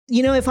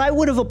if I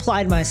would have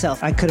applied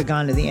myself, I could have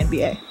gone to the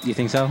NBA. You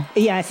think so?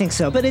 Yeah, I think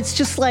so. But it's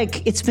just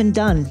like, it's been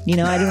done.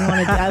 I didn't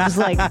want to, I was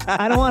like,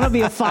 I don't want to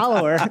be a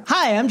follower.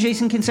 Hi, I'm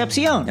Jason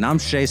Concepcion. And I'm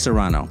Shea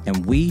Serrano.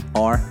 And we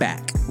are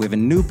back. We have a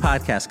new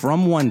podcast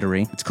from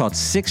Wondery. It's called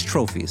Six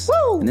Trophies.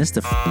 Woo! And it's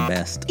the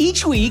best.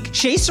 Each week,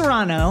 Shea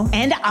Serrano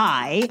and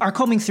I are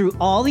combing through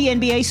all the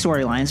NBA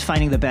storylines,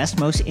 finding the best,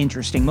 most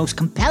interesting, most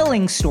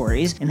compelling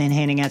stories, and then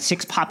handing out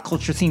 6 pop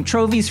culture themed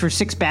trophies for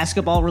 6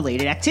 basketball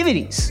related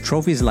activities.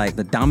 Trophies like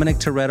the Dominic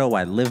Toretto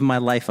I Live My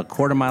Life a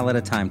Quarter Mile at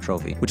a Time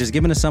trophy, which is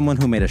given to someone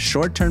who made a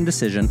short-term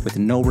decision with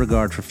no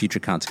regard for future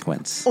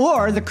consequence.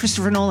 Or the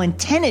Christopher Nolan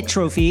Tenet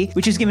trophy,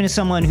 which is given to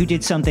someone who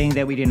did something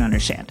that we didn't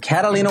understand.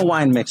 Catalina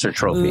Wine Mixer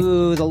trophy.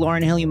 Ooh, the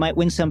Lauryn Hill, you might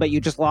win some, but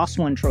you just lost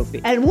one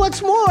trophy. And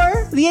what's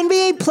more, the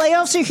NBA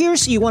playoffs are here,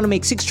 so you want to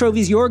make 6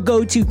 Trophies your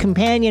go-to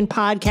companion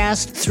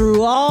podcast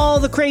through all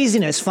the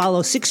craziness.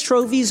 Follow 6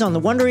 Trophies on the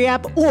Wondery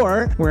app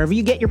or wherever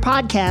you get your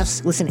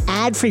podcasts. Listen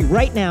ad-free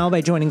right now by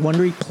joining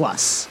Wondery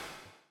Plus.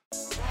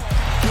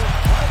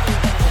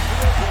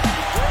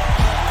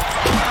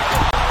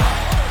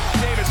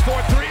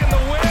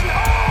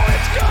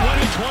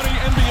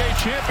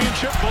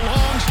 Championship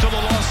belongs to the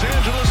Los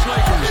Angeles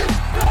Lakers.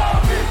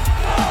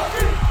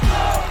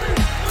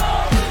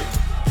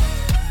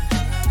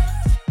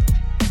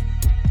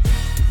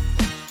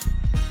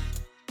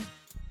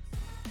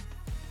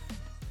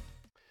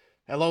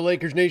 Hello,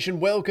 Lakers Nation.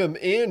 Welcome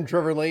in.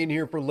 Trevor Lane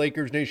here for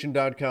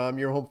LakersNation.com,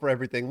 your home for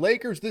everything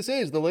Lakers. This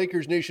is the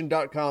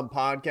LakersNation.com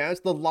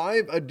podcast, the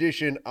live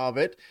edition of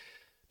it.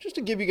 Just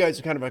to give you guys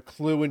kind of a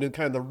clue into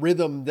kind of the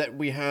rhythm that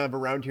we have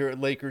around here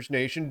at Lakers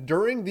Nation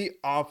during the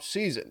off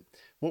season.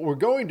 What we're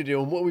going to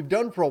do, and what we've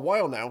done for a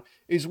while now,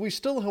 is we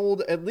still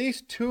hold at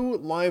least 2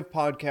 live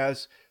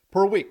podcasts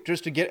per week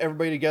just to get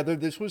everybody together.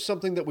 This was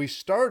something that we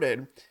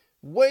started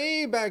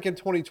way back in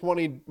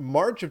 2020,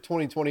 March of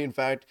 2020, in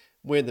fact,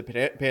 when the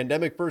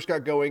pandemic first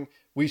got going.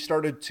 We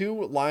started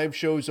 2 live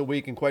shows a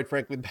week, and quite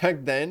frankly,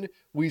 back then,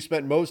 we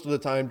spent most of the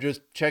time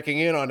just checking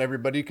in on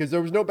everybody because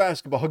there was no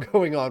basketball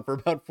going on for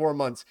about 4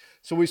 months.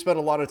 So we spent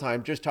a lot of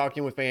time just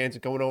talking with fans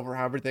and going over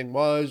how everything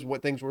was,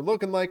 what things were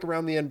looking like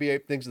around the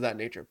NBA, things of that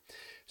nature.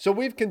 So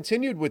we've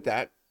continued with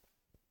that.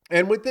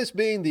 And with this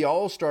being the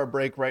All-Star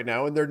break right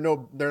now, and there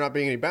not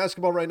being any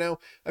basketball right now,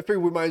 I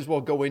figured we might as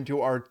well go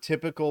into our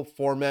typical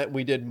format.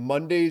 We did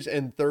Mondays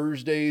and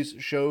Thursdays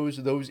shows,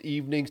 those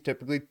evenings,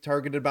 typically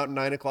targeted about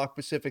 9 o'clock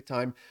Pacific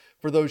time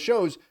for those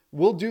shows.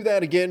 We'll do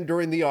that again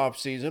during the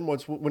off-season,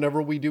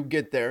 whenever we do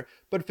get there.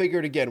 But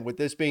figured again, with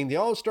this being the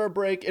All-Star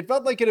break, it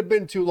felt like it had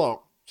been too long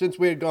since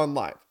we had gone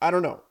live. I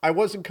don't know. I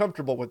wasn't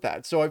comfortable with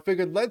that. So I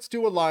figured let's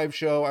do a live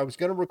show. I was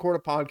going to record a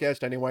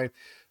podcast anyway.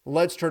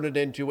 Let's turn it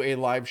into a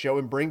live show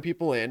and bring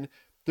people in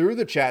through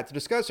the chat to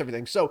discuss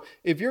everything. So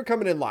if you're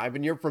coming in live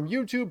and you're from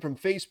YouTube, from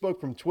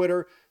Facebook, from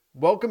Twitter,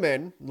 welcome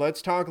in.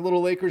 Let's talk a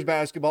little Lakers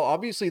basketball.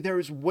 Obviously, there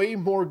is way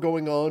more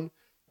going on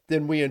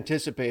than we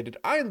anticipated.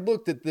 I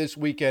looked at this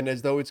weekend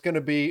as though it's going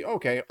to be,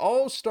 okay,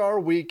 All-Star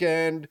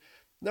weekend,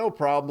 no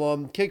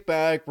problem. Kick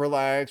back,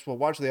 relax. We'll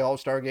watch the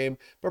All-Star game,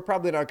 but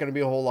probably not going to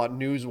be a whole lot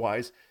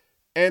news-wise.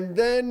 And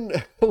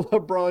then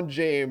LeBron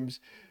James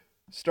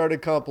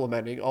started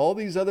complimenting all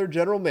these other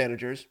general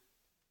managers.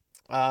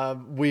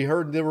 We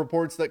heard the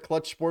reports that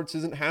Clutch Sports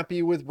isn't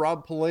happy with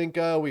Rob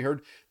Pelinka. We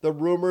heard the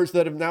rumors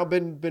that have now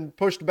been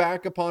pushed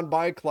back upon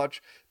by Clutch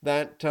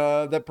that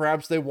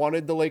perhaps they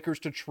wanted the Lakers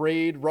to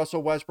trade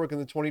Russell Westbrook in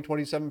the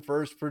 2027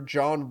 first for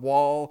John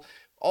Wall.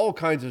 All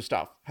kinds of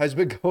stuff has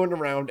been going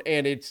around,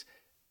 and it's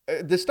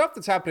the stuff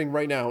that's happening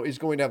right now is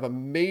going to have a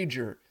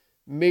major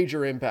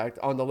impact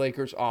on the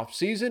Lakers off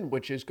season,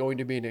 which is going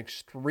to be an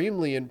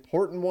extremely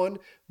important one,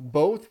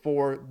 both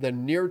for the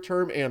near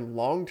term and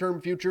long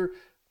term future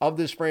of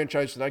this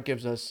franchise. So that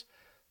gives us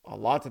a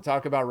lot to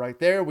talk about right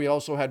there. We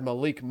also had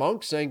Malik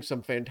Monk saying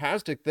some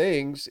fantastic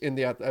things in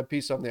the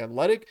piece on The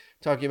Athletic,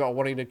 talking about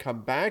wanting to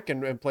come back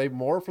and play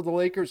more for the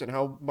Lakers and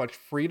how much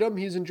freedom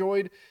he's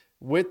enjoyed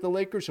with the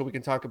Lakers. So we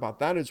can talk about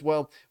that as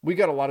well. We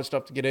got a lot of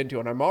stuff to get into,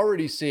 and I'm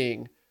already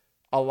seeing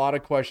a lot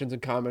of questions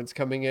and comments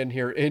coming in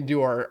here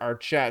into our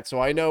chat. So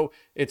I know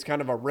it's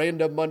kind of a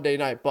random Monday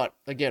night, but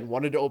again,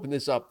 wanted to open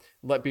this up,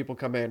 let people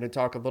come in and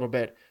talk a little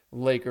bit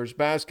Lakers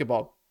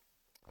basketball.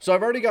 So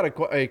I've already got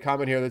a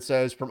comment here that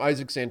says, from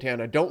Isaac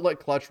Santana, don't let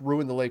Clutch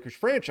ruin the Lakers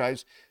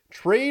franchise,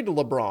 trade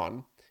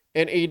LeBron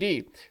and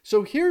AD.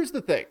 So here's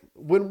the thing.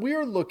 When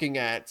we're looking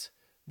at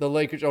the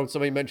Lakers,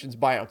 somebody mentions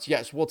buyouts.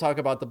 Yes, we'll talk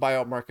about the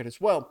buyout market as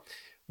well.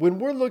 When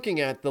we're looking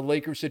at the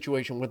Lakers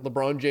situation with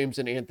LeBron James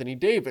and Anthony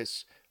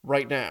Davis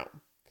right now,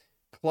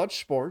 Clutch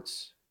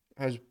Sports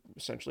has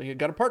essentially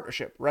got a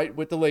partnership, right,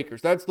 with the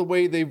Lakers. That's the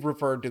way they've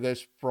referred to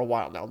this for a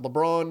while now.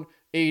 LeBron,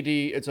 AD,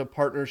 it's a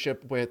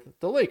partnership with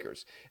the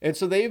Lakers. And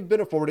so they've been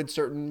afforded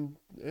certain,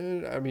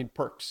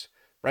 perks,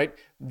 right?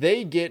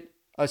 They get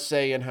a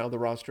say in how the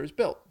roster is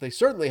built. They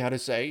certainly had a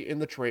say in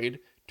the trade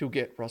to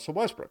get Russell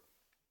Westbrook.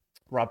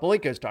 Rob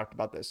Pelinka has talked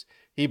about this.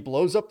 He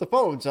blows up the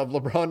phones of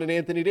LeBron and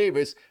Anthony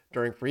Davis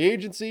during free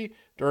agency,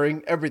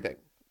 during everything.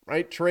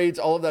 right? Trades,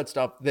 all of that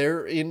stuff,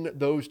 they're in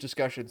those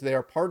discussions. They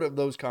are part of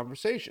those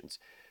conversations.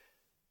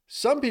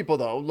 Some people,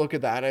 though, look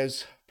at that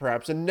as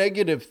perhaps a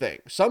negative thing.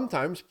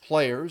 Sometimes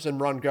players, and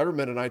Ron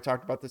Gutterman and I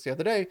talked about this the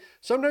other day,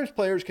 sometimes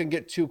players can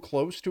get too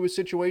close to a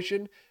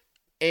situation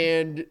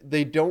and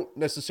they don't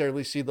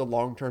necessarily see the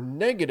long-term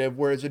negative,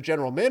 whereas a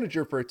general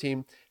manager for a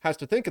team has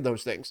to think of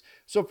those things.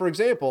 So, for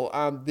example,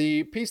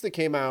 the piece that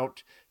came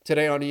out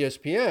today on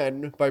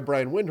ESPN by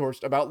Brian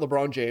Windhorst about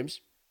LeBron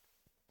James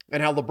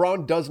and how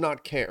LeBron does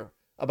not care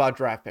about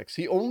draft picks.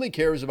 He only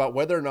cares about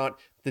whether or not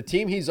the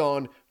team he's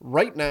on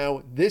right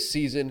now this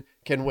season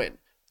can win.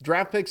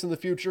 Draft picks in the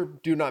future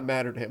do not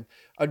matter to him.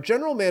 A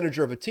general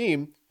manager of a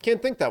team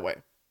can't think that way.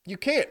 You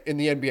can't in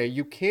the NBA.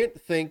 You can't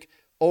think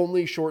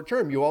only short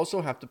term. You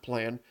also have to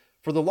plan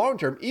for the long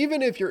term.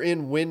 Even if you're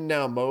in win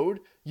now mode,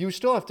 you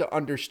still have to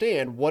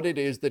understand what it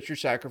is that you're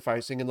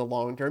sacrificing in the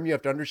long term. You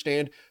have to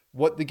understand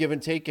what the give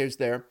and take is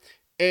there.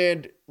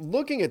 And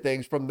looking at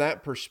things from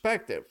that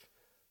perspective,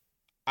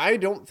 I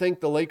don't think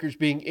the Lakers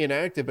being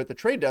inactive at the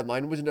trade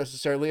deadline was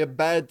necessarily a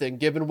bad thing,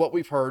 given what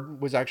we've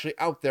heard was actually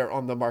out there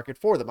on the market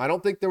for them. I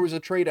don't think there was a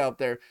trade out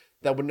there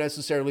that would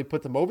necessarily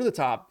put them over the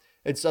top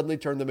and suddenly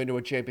turn them into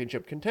a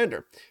championship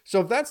contender. So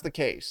if that's the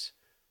case,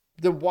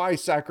 then why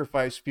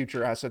sacrifice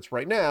future assets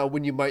right now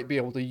when you might be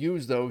able to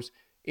use those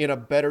in a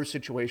better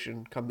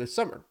situation come this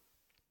summer?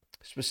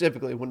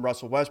 Specifically when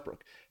Russell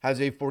Westbrook has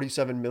a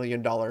 $47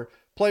 million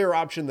player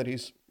option that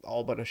he's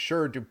all but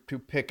assured to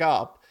pick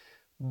up.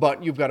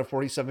 But you've got a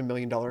 $47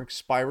 million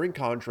expiring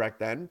contract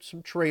then,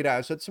 some trade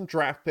assets, some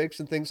draft picks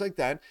and things like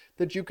that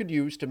you could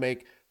use to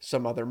make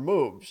some other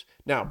moves.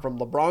 Now, from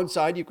LeBron's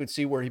side, you could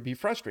see where he'd be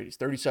frustrated. He's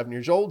 37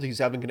 years old. He's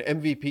having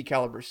an MVP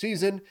caliber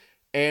season.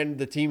 And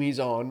the team he's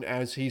on,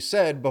 as he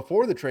said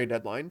before the trade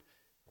deadline,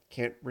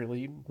 can't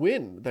really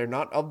win. They're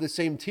not of the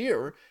same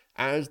tier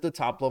as the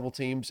top level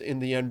teams in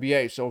the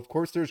NBA. So, of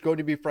course, there's going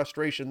to be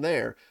frustration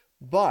there.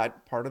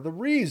 But part of the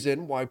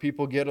reason why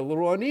people get a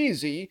little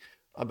uneasy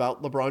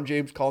about LeBron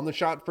James calling the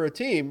shot for a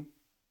team,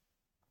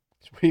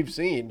 we've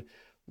seen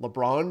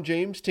LeBron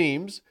James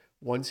teams,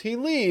 once he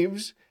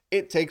leaves,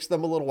 it takes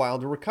them a little while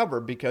to recover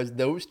because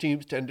those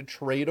teams tend to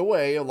trade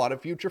away a lot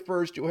of future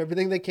first, do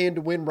everything they can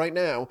to win right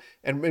now.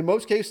 And in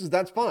most cases,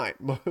 that's fine.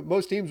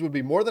 Most teams would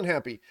be more than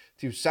happy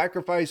to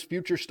sacrifice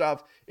future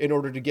stuff in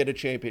order to get a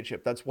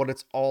championship. That's what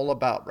it's all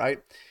about, right?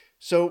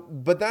 So,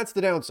 but that's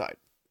the downside.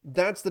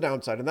 That's the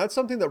downside. And that's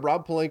something that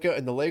Rob Pelinka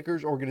and the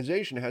Lakers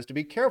organization has to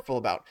be careful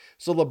about.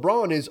 So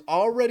LeBron is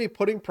already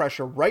putting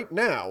pressure right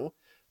now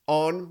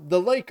on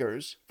the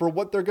Lakers for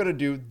what they're going to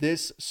do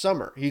this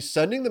summer. He's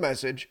sending the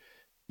message,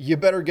 you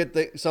better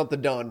get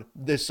something done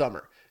this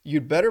summer.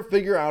 You'd better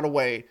figure out a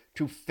way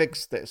to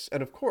fix this.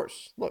 And of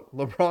course, look,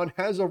 LeBron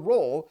has a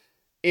role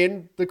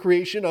in the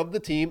creation of the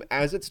team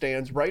as it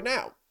stands right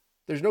now.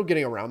 There's no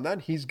getting around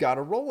that. He's got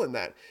a role in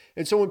that.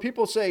 And so when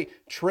people say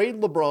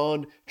trade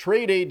LeBron,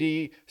 trade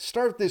AD,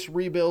 start this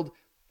rebuild,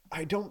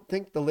 I don't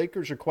think the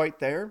Lakers are quite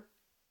there.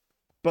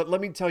 But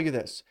let me tell you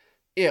this.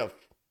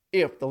 If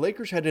the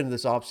Lakers head into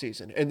this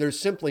offseason and there's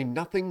simply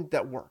nothing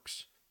that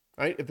works,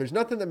 right? If there's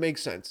nothing that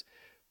makes sense,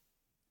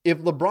 if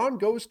LeBron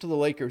goes to the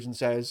Lakers and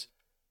says,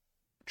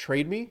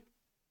 trade me,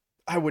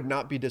 I would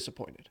not be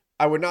disappointed.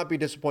 I would not be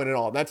disappointed at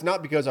all. That's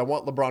not because I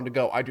want LeBron to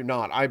go. I do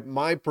not.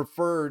 My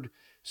preferred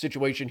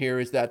situation here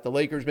is that the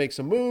Lakers make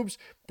some moves.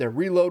 They're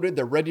reloaded.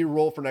 They're ready to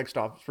roll for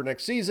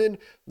next season.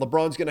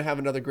 LeBron's going to have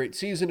another great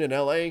season in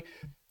LA.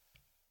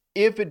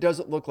 If it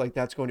doesn't look like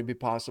that's going to be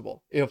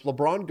possible, if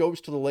LeBron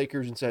goes to the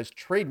Lakers and says,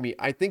 trade me,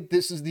 I think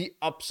this is the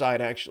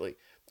upside actually.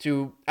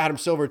 Adam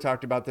Silver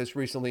talked about this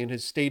recently in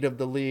his State of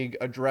the League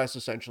address,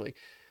 essentially.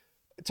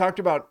 Talked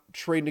about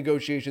trade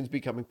negotiations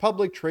becoming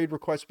public, trade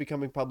requests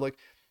becoming public.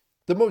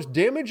 The most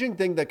damaging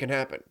thing that can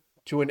happen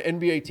to an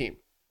NBA team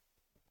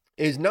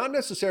is not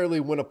necessarily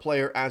when a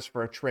player asks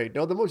for a trade.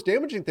 No, the most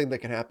damaging thing that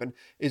can happen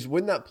is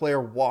when that player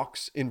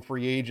walks in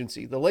free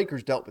agency. The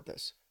Lakers dealt with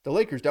this. The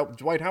Lakers dealt with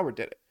Dwight Howard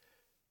did it.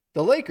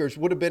 The Lakers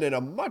would have been in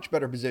a much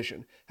better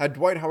position had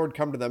Dwight Howard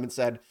come to them and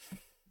said,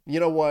 you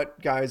know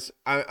what, guys,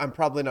 I'm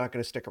probably not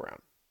going to stick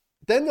around.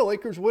 Then the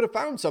Lakers would have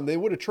found something. They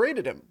would have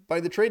traded him by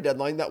the trade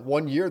deadline that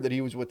 1 year that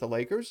he was with the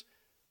Lakers,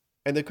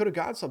 and they could have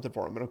got something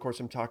for him. And of course,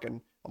 I'm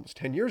talking almost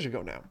 10 years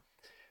ago now.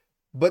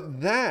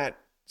 But that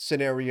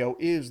scenario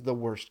is the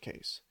worst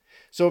case.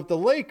 So if the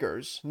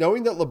Lakers,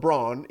 knowing that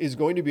LeBron is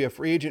going to be a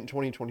free agent in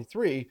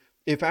 2023,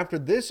 if after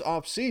this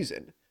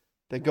offseason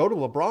they go to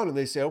LeBron and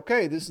they say,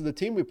 okay, this is the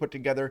team we put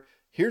together,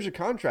 here's a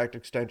contract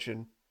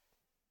extension,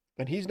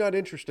 and he's not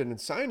interested in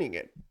signing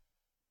it,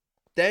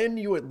 then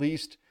you at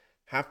least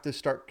have to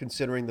start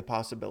considering the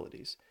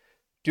possibilities.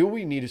 Do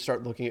we need to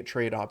start looking at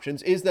trade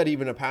options? Is that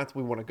even a path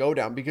we want to go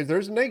down? Because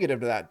there's a negative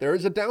to that. There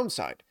is a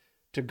downside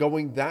to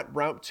going that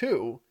route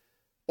too.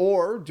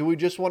 Or do we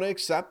just want to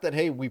accept that,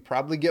 hey, we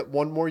probably get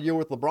one more year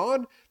with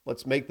LeBron.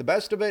 Let's make the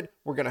best of it.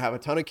 We're going to have a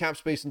ton of cap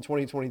space in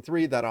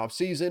 2023, that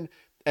offseason,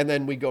 and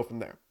then we go from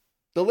there.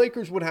 The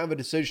Lakers would have a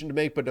decision to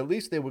make, but at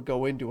least they would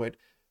go into it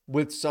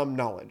with some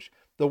knowledge.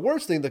 The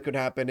worst thing that could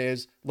happen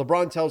is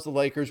LeBron tells the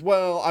Lakers,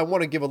 well, I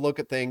want to give a look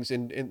at things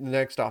in the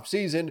next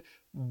offseason,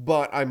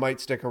 but I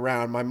might stick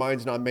around. My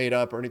mind's not made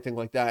up or anything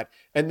like that.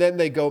 And then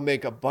they go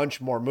make a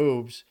bunch more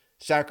moves,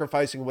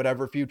 sacrificing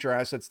whatever future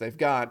assets they've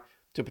got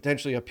to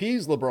potentially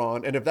appease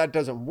LeBron. And if that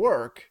doesn't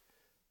work,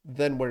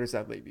 then where does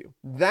that leave you?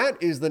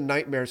 That is the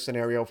nightmare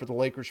scenario for the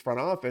Lakers front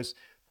office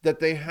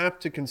that they have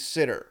to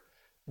consider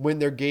when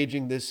they're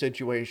gauging this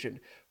situation.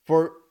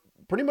 For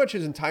pretty much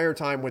his entire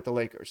time with the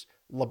Lakers,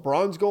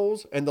 LeBron's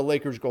goals and the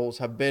Lakers' goals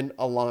have been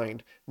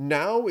aligned.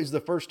 Now is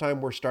the first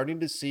time we're starting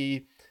to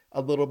see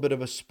a little bit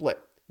of a split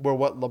where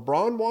what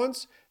LeBron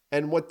wants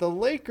and what the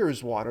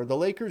Lakers want or the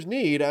Lakers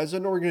need as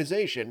an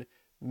organization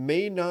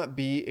may not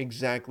be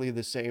exactly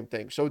the same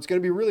thing. So it's going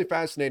to be really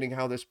fascinating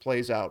how this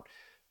plays out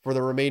for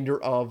the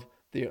remainder of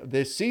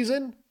this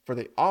season, for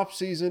the off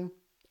season,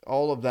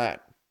 all of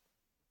that.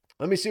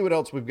 Let me see what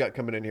else we've got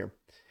coming in here.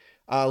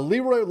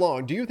 Leroy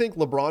Long, do you think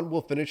LeBron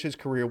will finish his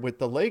career with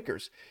the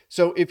Lakers?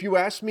 So if you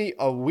asked me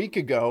a week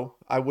ago,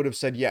 I would have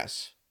said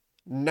yes.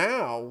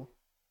 Now,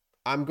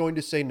 I'm going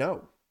to say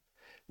no.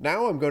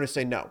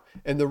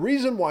 And the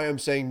reason why I'm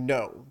saying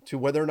no to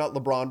whether or not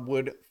LeBron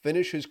would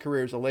finish his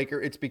career as a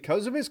Laker, it's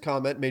because of his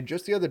comment made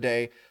just the other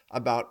day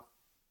about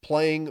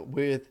playing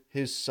with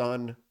his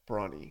son,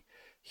 Bronny.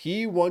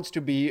 He wants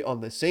to be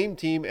on the same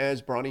team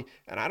as Bronny,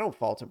 and I don't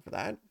fault him for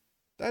that.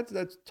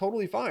 That's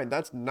totally fine.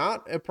 That's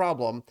not a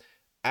problem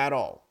at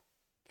all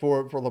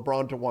for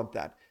LeBron to want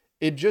that.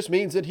 It just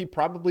means that he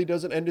probably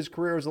doesn't end his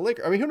career as a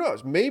Laker. I mean, who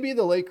knows? Maybe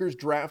the Lakers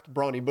draft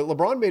Bronny, but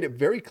LeBron made it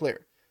very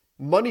clear.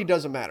 Money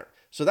doesn't matter.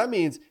 So that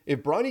means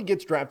if Bronny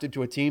gets drafted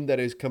to a team that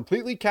is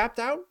completely capped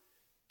out,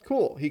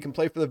 cool. He can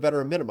play for the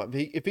veteran minimum.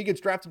 If he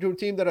gets drafted to a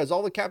team that has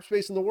all the cap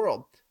space in the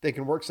world, they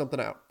can work something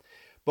out.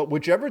 But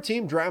whichever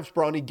team drafts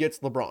Bronny gets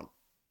LeBron.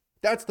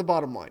 That's the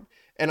bottom line.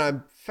 And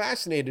I'm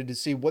fascinated to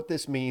see what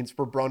this means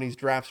for Bronny's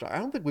draft stock. I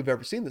don't think we've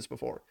ever seen this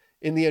before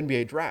in the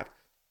NBA draft.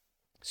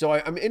 So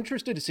I'm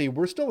interested to see,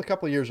 we're still a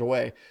couple of years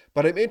away,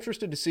 but I'm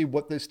interested to see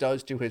what this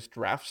does to his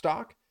draft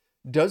stock.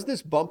 Does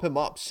this bump him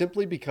up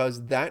simply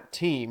because that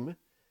team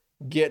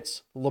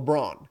gets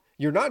LeBron?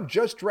 You're not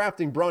just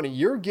drafting Bronny,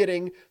 you're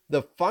getting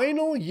the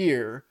final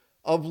year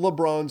of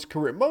LeBron's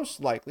career.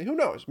 Most likely, who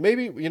knows?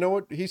 Maybe, you know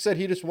what? He said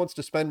he just wants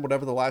to spend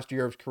whatever the last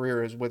year of his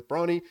career is with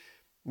Bronny.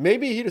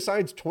 Maybe he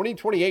decides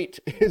 2028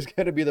 is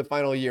going to be the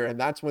final year, and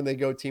that's when they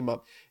go team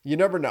up. You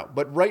never know.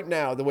 But right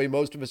now, the way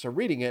most of us are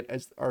reading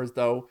it are as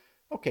though,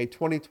 okay,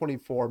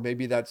 2024,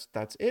 maybe that's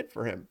it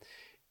for him.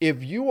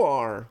 If you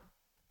are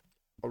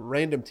a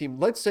random team,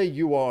 let's say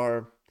you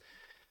are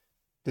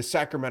the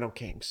Sacramento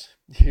Kings.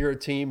 You're a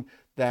team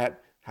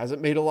that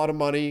hasn't made a lot of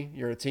money.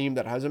 You're a team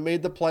that hasn't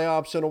made the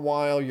playoffs in a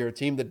while. You're a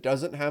team that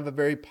doesn't have a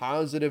very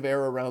positive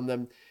air around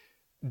them.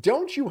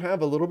 Don't you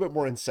have a little bit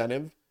more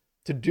incentive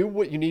to do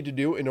what you need to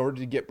do in order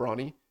to get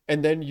Bronny,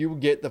 and then you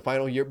get the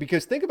final year?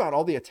 Because think about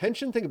all the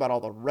attention, think about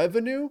all the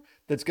revenue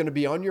that's going to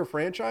be on your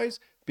franchise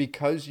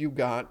because you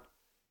got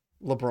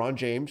LeBron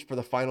James for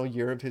the final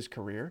year of his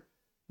career.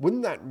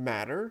 Wouldn't that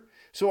matter?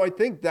 So I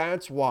think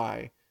that's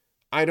why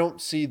I don't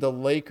see the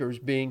Lakers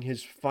being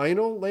his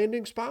final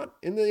landing spot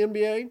in the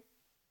NBA.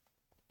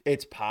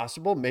 It's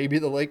possible maybe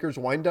the Lakers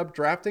wind up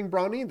drafting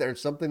Bronny.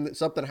 There's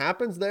something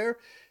happens there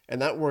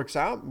and that works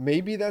out.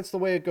 Maybe that's the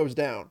way it goes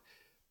down.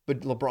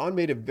 But LeBron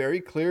made it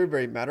very clear,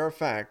 very matter of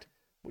fact,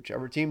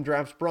 whichever team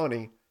drafts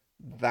Bronny,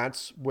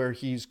 that's where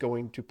he's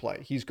going to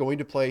play. He's going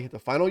to play the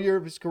final year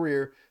of his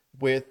career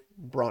with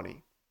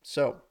Bronny.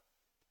 So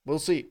we'll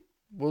see.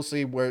 We'll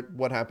see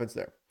what happens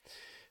there.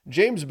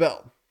 James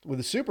Bell with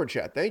a super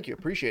chat. Thank you.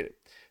 Appreciate it.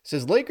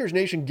 Says, Lakers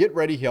Nation, get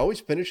ready. He always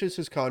finishes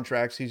his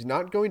contracts. He's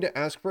not going to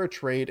ask for a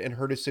trade and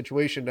hurt his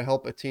situation to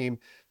help a team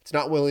that's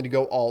not willing to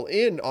go all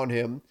in on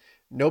him.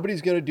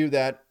 Nobody's going to do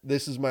that.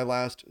 This is my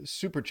last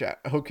super chat.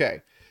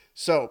 Okay.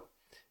 So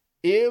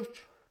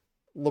if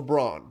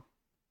LeBron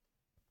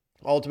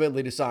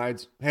ultimately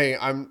decides, hey,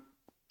 I'm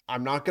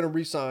not going to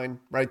re-sign,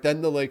 right?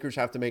 Then the Lakers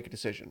have to make a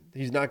decision.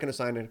 He's not going to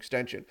sign an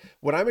extension.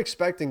 What I'm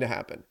expecting to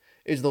happen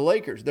is the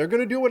Lakers, they're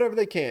going to do whatever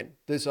they can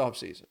this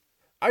offseason.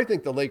 I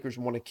think the Lakers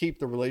want to keep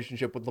the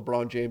relationship with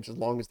LeBron James as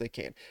long as they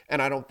can.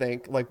 And I don't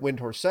think, like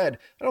Windhorst said,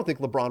 I don't think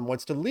LeBron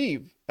wants to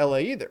leave LA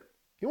either.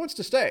 He wants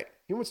to stay.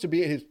 He wants to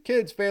be his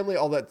kids, family,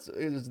 all that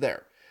is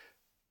there.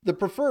 The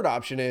preferred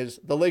option is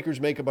the Lakers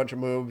make a bunch of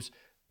moves.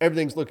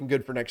 Everything's looking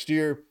good for next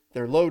year.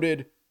 They're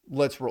loaded.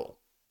 Let's roll.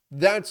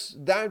 That's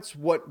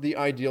what the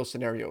ideal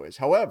scenario is.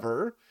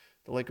 However,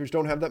 the Lakers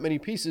don't have that many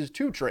pieces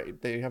to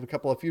trade. They have a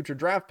couple of future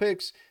draft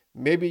picks.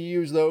 Maybe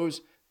use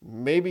those.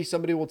 Maybe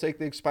somebody will take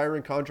the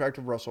expiring contract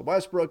of Russell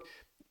Westbrook.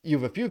 You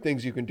have a few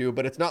things you can do,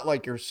 but it's not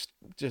like you're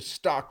just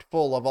stocked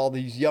full of all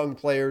these young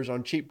players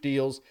on cheap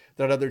deals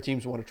that other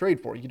teams want to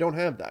trade for. You don't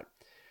have that.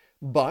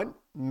 But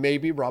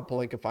maybe Rob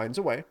Pelinka finds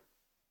a way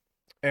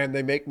and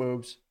they make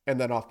moves and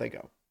then off they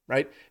go,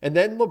 right? And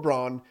then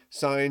LeBron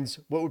signs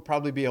what would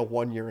probably be a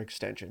 1-year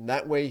extension.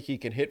 That way he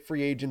can hit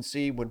free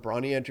agency when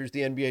Bronny enters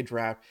the NBA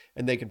draft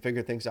and they can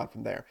figure things out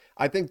from there.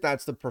 I think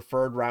that's the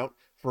preferred route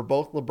for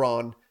both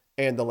LeBron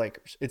and the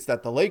Lakers. It's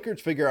that the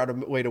Lakers figure out a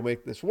way to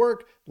make this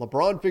work.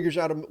 LeBron figures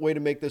out a way to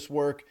make this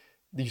work.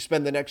 You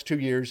spend the next 2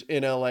 years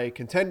in LA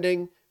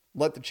contending,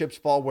 let the chips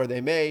fall where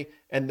they may,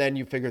 and then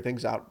you figure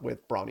things out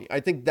with Bronny. I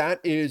think that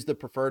is the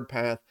preferred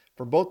path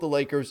for both the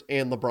Lakers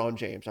and LeBron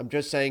James. I'm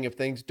just saying if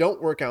things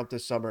don't work out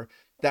this summer,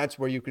 that's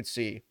where you could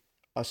see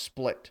a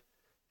split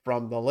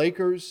from the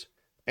Lakers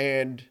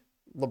and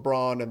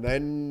LeBron, and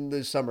then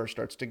the summer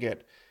starts to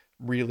get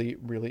really,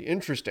 really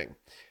interesting.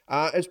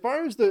 As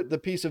far as the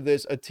piece of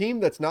this, a team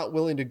that's not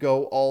willing to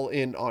go all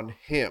in on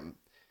him,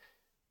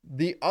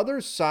 the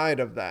other side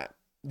of that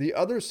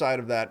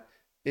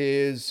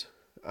is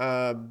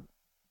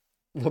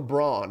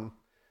LeBron.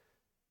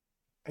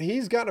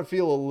 He's got to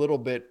feel a little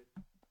bit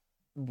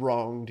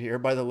wronged here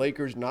by the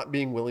Lakers not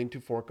being willing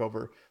to fork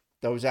over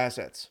those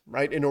assets,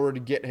 right, in order to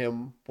get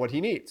him what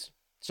he needs.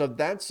 So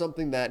that's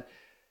something that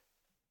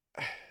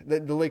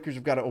the Lakers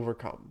have got to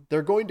overcome.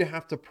 They're going to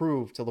have to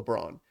prove to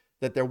LeBron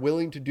that they're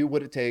willing to do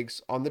what it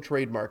takes on the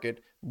trade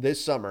market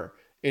this summer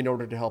in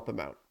order to help him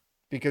out.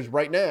 Because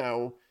right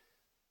now,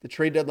 the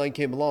trade deadline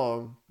came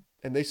along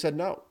and they said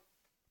no.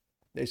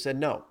 They said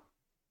no.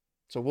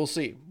 So we'll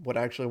see what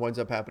actually winds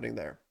up happening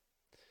there.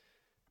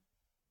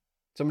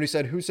 Somebody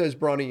said, who says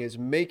Bronny is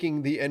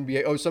making the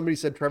NBA? Oh, somebody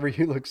said, Trevor,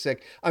 you look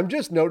sick. I'm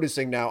just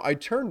noticing now. I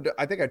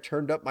think I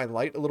turned up my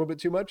light a little bit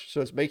too much.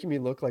 So it's making me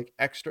look like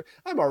extra.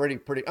 I'm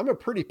a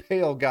pretty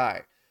pale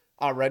guy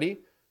already.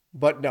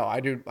 But no,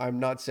 I'm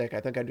not sick. I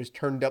think I just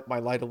turned up my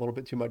light a little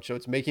bit too much. So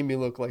it's making me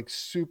look like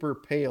super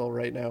pale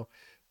right now.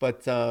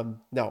 But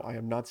no, I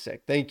am not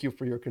sick. Thank you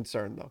for your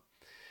concern though.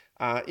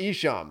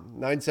 Isham,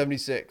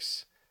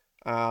 976.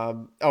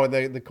 And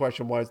the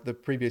question was, the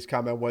previous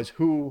comment was,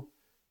 who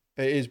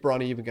is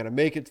Bronny even going to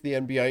make it to the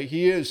NBA?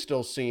 He is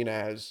still seen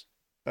as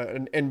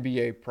an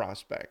NBA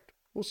prospect.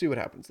 We'll see what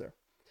happens there.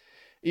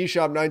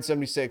 Eshop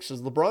 976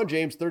 says, LeBron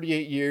James,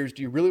 38 years.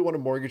 Do you really want to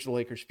mortgage the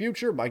Lakers'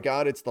 future? My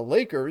God, it's the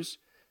Lakers.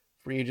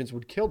 Free agents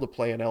would kill to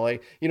play in LA.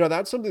 You know,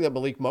 that's something that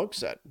Malik Monk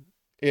said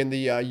in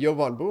the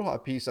Jovan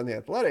Buha piece on The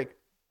Athletic.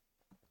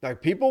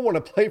 Like, people want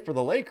to play for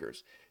the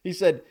Lakers. He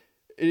said,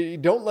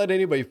 don't let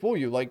anybody fool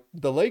you. Like,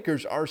 the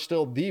Lakers are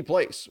still the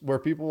place where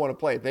people want to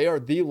play. They are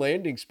the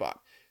landing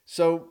spot.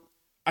 So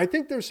I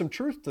think there's some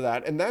truth to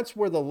that. And that's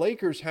where the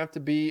Lakers have to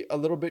be a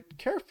little bit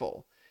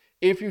careful.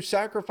 If you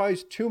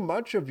sacrifice too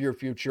much of your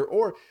future,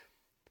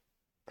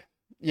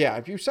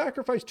 if you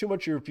sacrifice too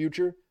much of your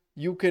future,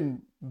 you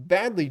can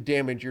badly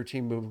damage your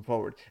team moving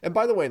forward. And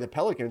by the way, the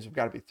Pelicans have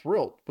got to be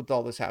thrilled with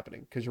all this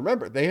happening. Because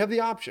remember, they have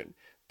the option.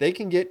 They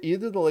can get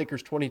either the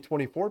Lakers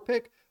 2024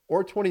 pick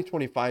or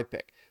 2025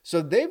 pick.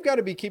 So they've got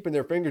to be keeping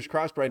their fingers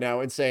crossed right now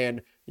and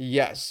saying,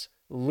 yes,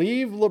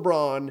 leave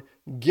LeBron,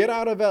 get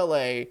out of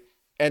LA,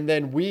 and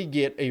then we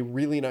get a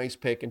really nice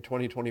pick in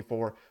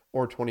 2024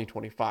 or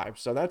 2025.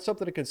 So that's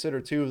something to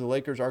consider too. The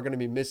Lakers are going to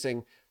be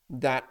missing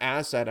that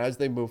asset as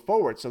they move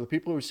forward. So the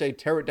people who say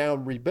tear it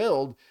down,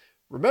 rebuild,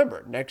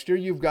 remember, next year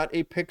you've got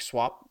a pick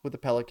swap with the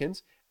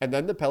Pelicans, and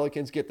then the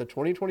Pelicans get the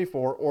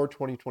 2024 or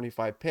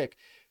 2025 pick.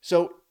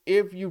 So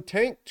if you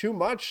tank too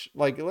much,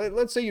 like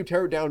let's say you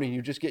tear it down and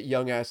you just get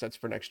young assets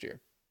for next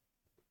year.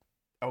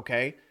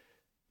 Okay.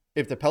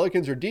 If the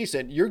Pelicans are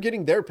decent, you're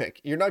getting their pick.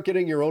 You're not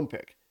getting your own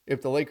pick.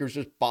 If the Lakers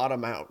just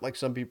bottom out, like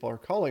some people are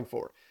calling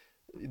for,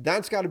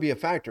 that's got to be a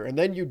factor. And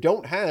then you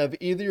don't have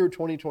either your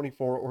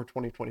 2024 or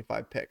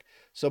 2025 pick.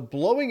 So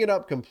blowing it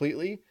up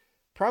completely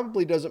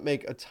probably doesn't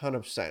make a ton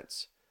of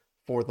sense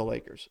for the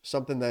Lakers.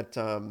 Something that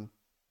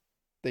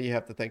that you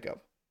have to think of.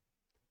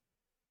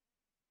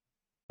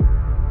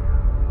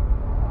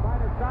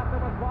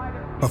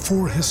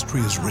 Before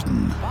history is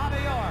written,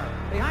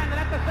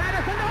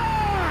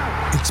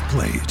 it's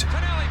played.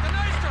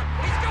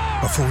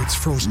 Before it's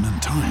frozen in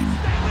time,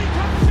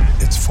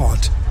 it's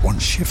fought one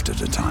shift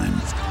at a time.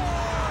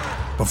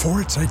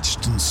 Before it's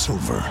etched in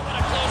silver,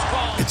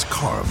 it's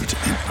carved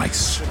in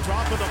ice.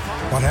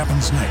 What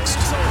happens next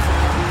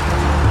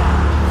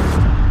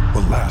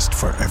will last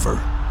forever.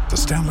 The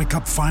Stanley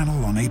Cup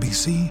Final on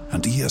ABC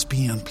and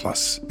ESPN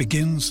Plus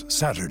begins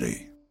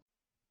Saturday.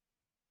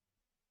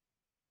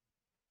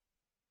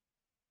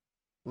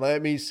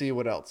 Let me see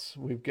what else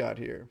we've got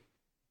here.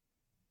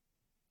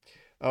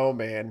 Oh,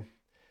 man.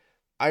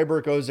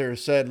 Iberk Ozer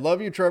said,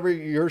 love you, Trevor.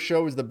 Your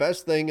show is the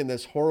best thing in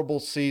this horrible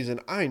season.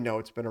 I know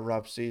it's been a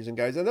rough season,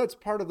 guys. And that's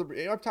part of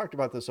I've talked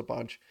about this a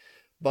bunch.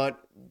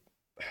 But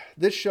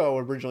this show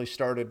originally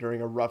started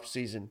during a rough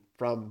season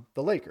from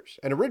the Lakers.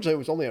 And originally it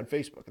was only on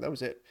Facebook, and that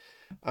was it.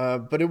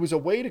 But it was a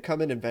way to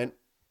come in and vent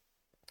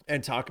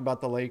and talk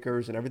about the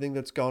Lakers and everything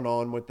that's gone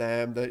on with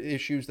them, the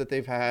issues that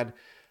they've had.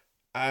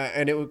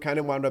 And it would kind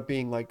of wound up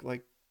being like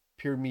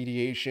peer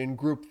mediation,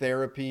 group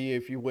therapy,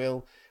 if you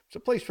will. It's a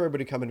place for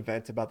everybody to come and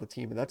vent about the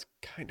team. And that's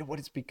kind of what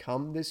it's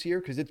become this year,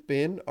 because it's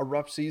been a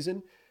rough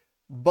season.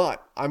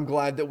 But I'm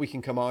glad that we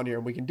can come on here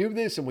and we can do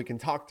this and we can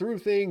talk through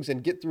things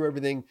and get through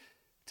everything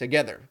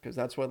together, because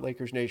that's what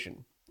Lakers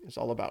Nation is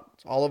all about.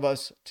 It's all of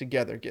us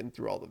together getting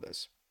through all of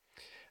this.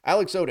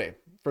 Alex Ode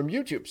from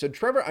YouTube said,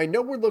 Trevor, I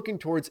know we're looking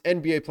towards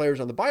NBA players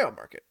on the buyout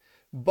market,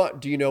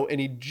 but do you know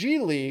any G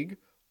League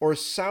or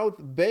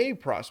South Bay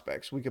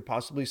prospects we could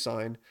possibly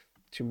sign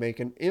to make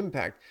an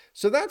impact.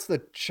 So that's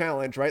the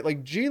challenge, right?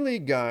 Like G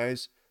League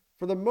guys,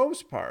 for the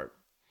most part,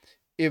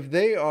 if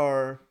they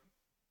are,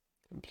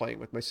 I'm playing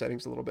with my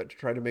settings a little bit to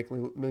try to make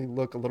me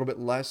look a little bit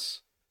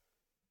less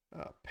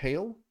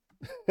pale.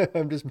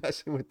 I'm just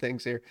messing with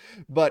things here.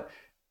 But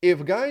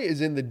if a guy is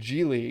in the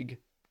G League,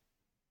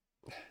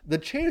 the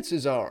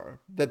chances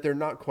are that they're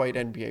not quite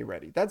NBA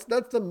ready. That's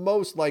the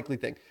most likely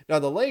thing. Now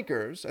the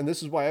Lakers, and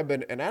this is why I've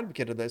been an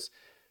advocate of this,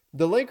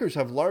 the Lakers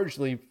have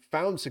largely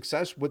found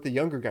success with the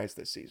younger guys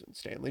this season.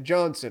 Stanley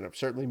Johnson,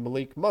 certainly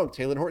Malik Monk,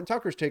 Taylor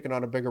Horton-Tucker's taken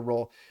on a bigger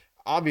role.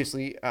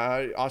 Obviously,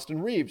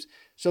 Austin Reeves.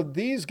 So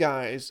these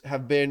guys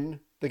have been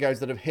the guys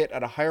that have hit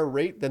at a higher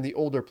rate than the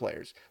older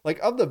players. Like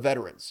of the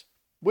veterans,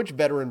 which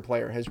veteran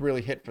player has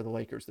really hit for the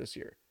Lakers this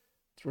year?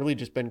 It's really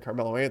just been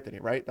Carmelo Anthony,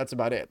 right? That's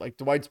about it. Like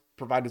Dwight's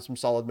provided some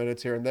solid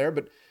minutes here and there,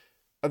 but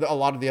a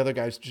lot of the other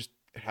guys just,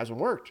 it hasn't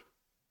worked.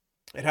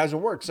 It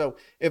hasn't worked. So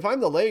if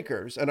I'm the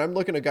Lakers and I'm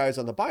looking at guys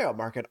on the buyout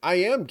market, I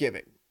am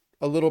giving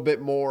a little bit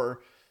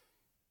more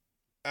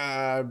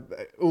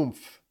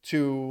oomph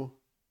to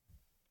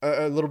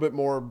a little bit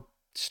more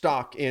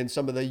stock in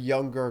some of the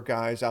younger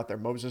guys out there.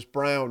 Moses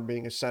Brown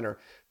being a center.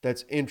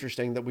 That's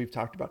interesting that we've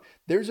talked about.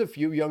 There's a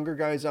few younger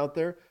guys out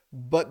there,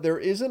 but there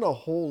isn't a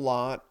whole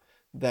lot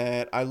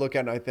that I look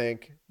at and I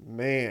think,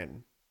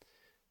 man,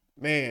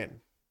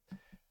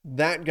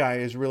 that guy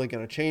is really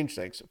going to change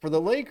things. For the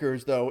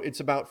Lakers, though, it's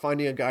about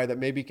finding a guy that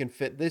maybe can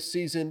fit this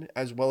season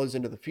as well as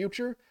into the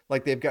future.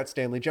 Like they've got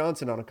Stanley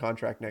Johnson on a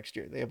contract next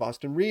year. They have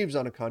Austin Reeves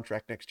on a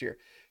contract next year.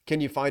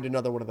 Can you find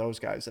another one of those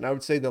guys? And I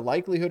would say the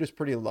likelihood is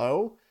pretty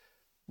low,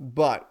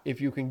 but if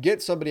you can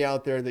get somebody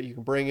out there that you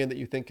can bring in that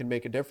you think can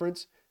make a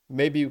difference,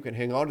 maybe you can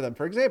hang on to them.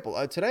 For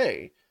example,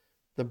 today,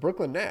 the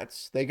Brooklyn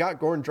Nets, they got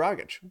Goran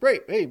Dragic.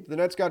 Great. Hey, the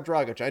Nets got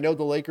Dragic. I know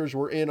the Lakers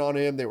were in on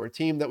him. They were a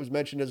team that was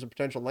mentioned as a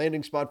potential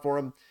landing spot for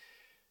him.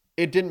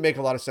 It didn't make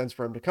a lot of sense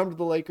for him to come to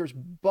the Lakers,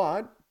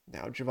 but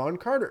now Javon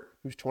Carter,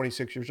 who's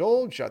 26 years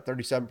old, shot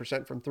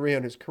 37% from three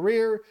on his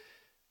career,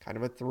 kind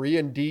of a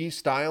 3-and-D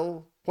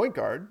style point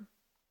guard.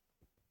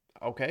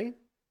 Okay.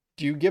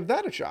 Do you give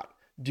that a shot?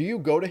 Do you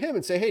go to him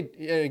and say, hey,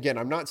 and again,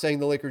 I'm not saying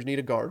the Lakers need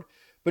a guard,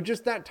 but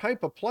just that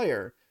type of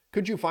player,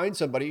 could you find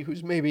somebody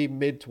who's maybe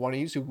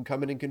mid-20s who can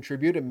come in and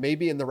contribute and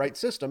maybe in the right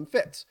system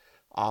fits,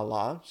 a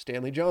la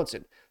Stanley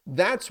Johnson?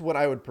 That's what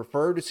I would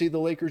prefer to see the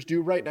Lakers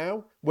do right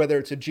now, whether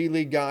it's a G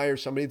League guy or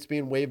somebody that's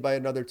being waived by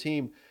another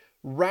team,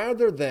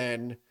 rather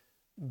than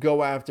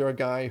go after a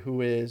guy who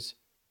is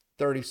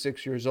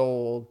 36 years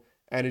old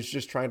and is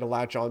just trying to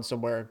latch on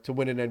somewhere to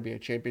win an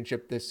NBA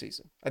championship this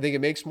season. I think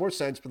it makes more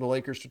sense for the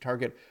Lakers to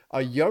target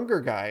a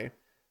younger guy,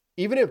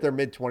 even if they're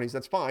mid-20s,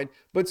 that's fine,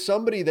 but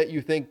somebody that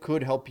you think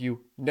could help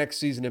you next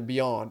season and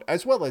beyond,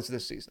 as well as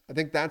this season. I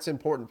think that's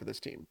important for this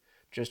team,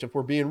 just if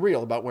we're being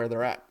real about where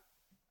they're at.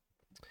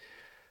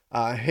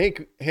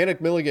 Hannock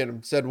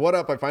Milligan said, what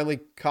up? I finally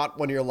caught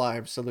one of your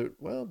lives. Salute.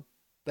 Well,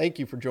 thank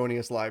you for joining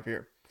us live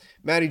here.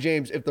 Matty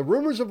James, if the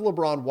rumors of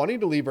LeBron wanting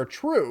to leave are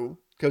true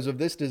because of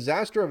this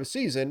disaster of a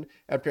season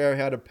after I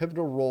had a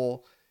pivotal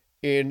role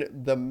in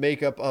the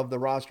makeup of the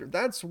roster,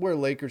 that's where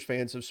Lakers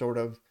fans have sort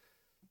of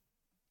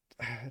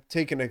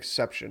taken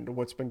exception to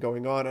what's been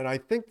going on. And I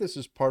think this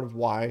is part of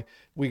why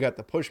we got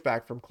the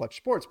pushback from Clutch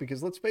Sports,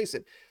 because let's face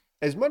it,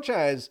 as much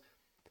as,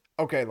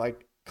 okay,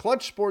 like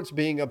Clutch Sports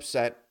being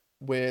upset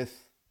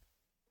with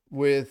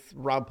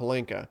Rob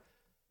Pelinka,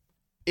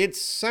 it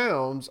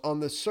sounds on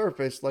the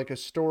surface like a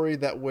story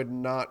that would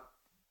not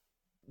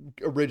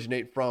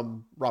originate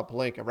from Rob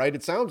Pelinka, right?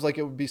 It sounds like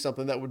it would be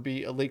something that would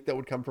be a leak that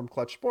would come from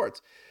Clutch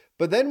Sports.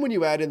 But then when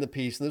you add in the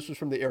piece, and this was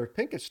from the Eric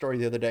Pincus story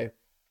the other day,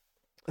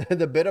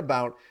 the bit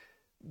about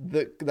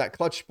that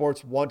Clutch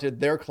Sports wanted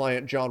their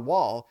client, John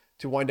Wall,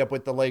 to wind up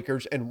with the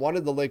Lakers and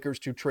wanted the Lakers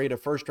to trade a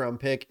first-round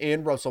pick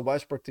and Russell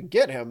Westbrook to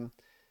get him,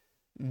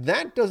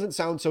 that doesn't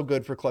sound so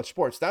good for Clutch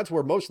Sports. That's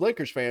where most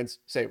Lakers fans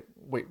say,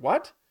 wait,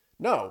 what?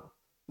 No,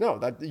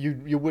 that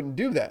you wouldn't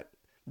do that.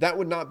 That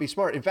would not be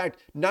smart. In fact,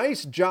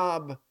 nice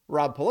job,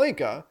 Rob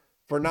Pelinka,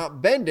 for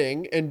not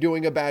bending and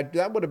doing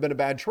that would have been a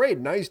bad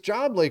trade. Nice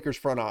job, Lakers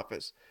front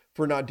office,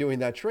 for not doing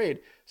that trade.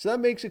 So that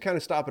makes you kind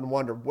of stop and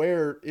wonder,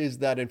 where is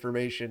that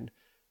information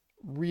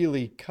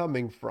really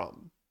coming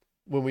from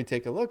when we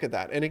take a look at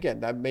that? And again,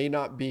 that may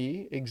not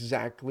be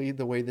exactly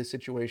the way the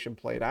situation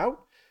played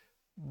out,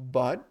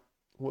 but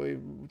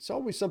it's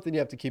always something you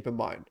have to keep in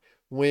mind.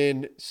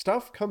 When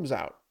stuff comes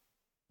out,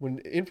 when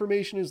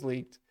information is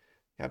leaked,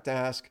 you have to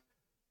ask,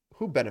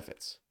 who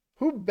benefits?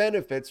 Who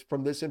benefits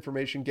from this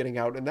information getting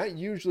out? And that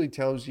usually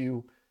tells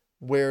you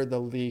where the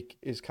leak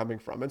is coming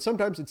from. And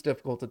sometimes it's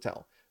difficult to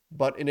tell.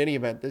 But in any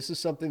event, this is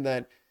something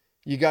that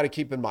you got to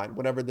keep in mind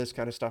whenever this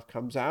kind of stuff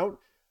comes out,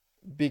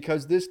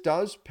 because this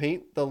does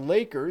paint the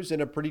Lakers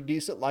in a pretty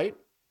decent light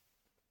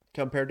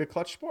compared to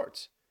Clutch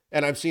Sports.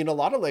 And I've seen a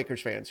lot of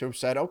Lakers fans who have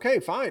said, okay,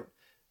 fine.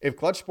 If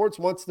Clutch Sports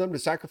wants them to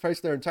sacrifice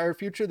their entire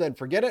future, then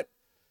forget it.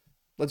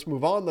 Let's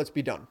move on. Let's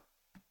be done.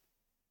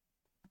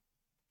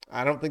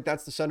 I don't think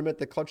that's the sentiment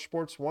that Clutch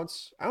Sports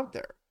wants out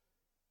there.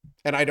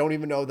 And I don't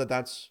even know that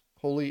that's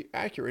wholly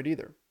accurate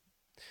either.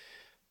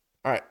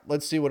 All right,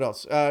 let's see what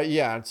else.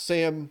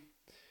 Sam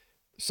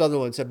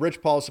Sutherland said,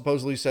 Rich Paul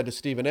supposedly said to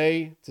Stephen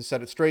A. to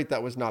set it straight,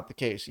 that was not the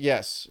case.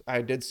 Yes,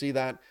 I did see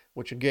that,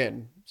 which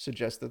again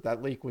suggests that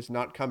that leak was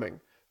not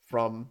coming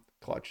from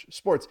Clutch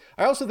Sports.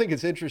 I also think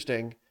it's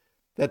interesting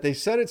that they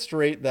set it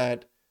straight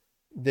that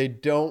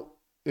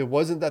it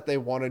wasn't that they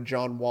wanted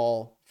John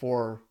Wall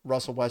for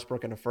Russell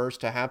Westbrook in a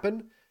first to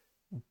happen,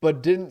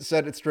 but didn't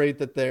set it straight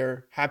that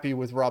they're happy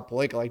with Rob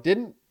Pelinka. Like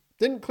didn't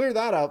clear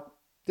that up.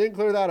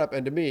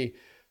 And to me,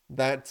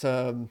 that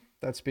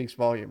speaks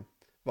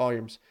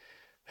volumes.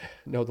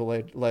 No, the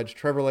ledge.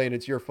 Trevor Lane,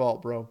 it's your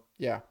fault, bro.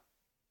 Yeah.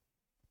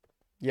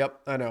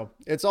 Yep, I know.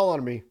 It's all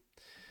on me.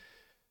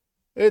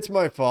 It's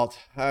my fault.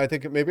 I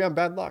think maybe I'm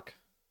bad luck.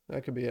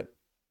 That could be it.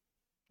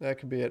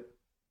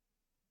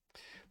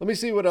 Let me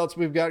see what else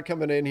we've got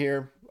coming in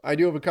here. I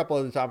do have a couple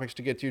other topics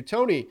to get to.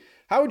 Tony,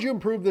 how would you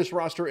improve this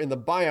roster in the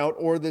buyout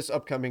or this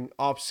upcoming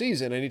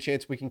offseason? Any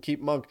chance we can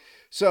keep Monk?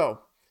 So,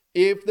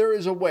 if there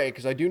is a way,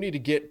 because I do need to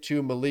get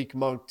to Malik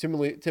Monk,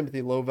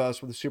 Timothy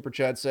Lovas with the super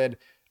chat said,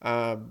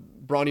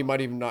 Bronny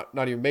might even not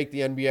even make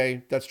the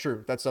NBA. That's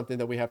true. That's something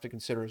that we have to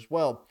consider as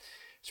well.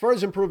 As far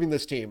as improving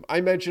this team, I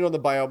mentioned on the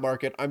buyout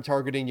market, I'm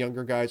targeting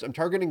younger guys. I'm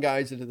targeting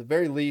guys that at the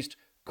very least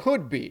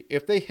could be,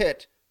 if they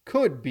hit,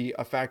 could be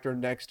a factor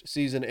next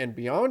season and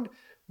beyond.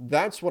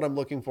 That's what I'm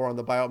looking for on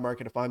the buyout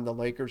market if I'm the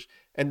Lakers.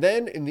 And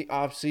then in the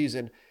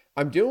offseason,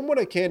 I'm doing what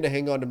I can to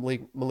hang on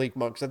to Malik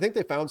Monk, because I think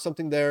they found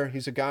something there.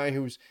 He's a guy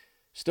who's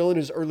still in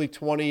his early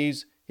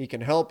 20s. He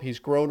can help. He's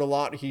grown a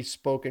lot. He's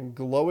spoken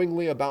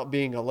glowingly about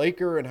being a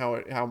Laker and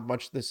how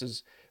much this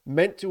has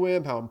meant to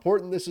him, how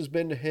important this has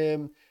been to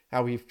him,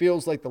 how he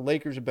feels like the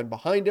Lakers have been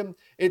behind him.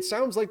 It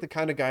sounds like the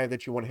kind of guy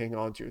that you want to hang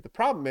on to. The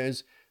problem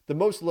is the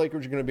most the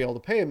Lakers are going to be able to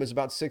pay him is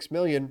about $6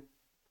 million.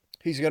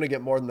 He's going to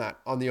get more than that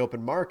on the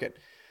open market.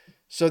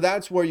 So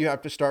that's where you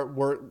have to start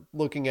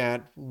looking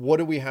at what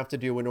do we have to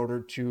do in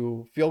order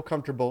to feel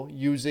comfortable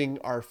using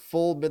our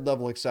full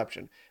mid-level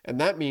exception. And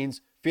that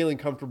means feeling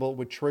comfortable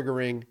with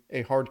triggering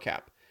a hard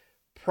cap.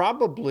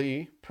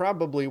 Probably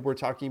we're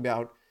talking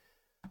about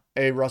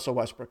a Russell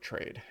Westbrook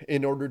trade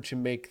in order to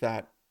make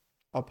that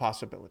a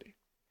possibility.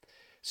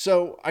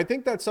 So I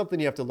think that's something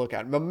you have to look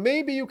at. But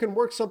maybe you can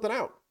work something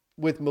out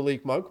with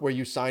Malik Monk where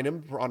you sign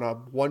him on a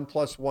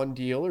 1+1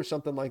 deal or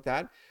something like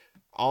that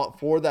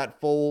for that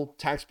full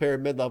taxpayer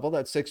mid-level,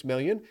 that $6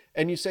 million.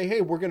 And you say,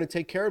 hey, we're going to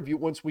take care of you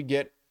once we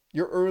get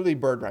your early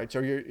bird rights,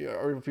 or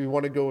if you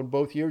want to go in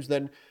both years,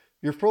 then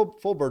your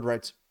full bird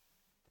rights.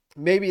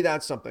 Maybe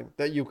that's something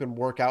that you can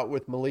work out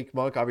with Malik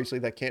Monk. Obviously,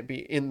 that can't be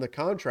in the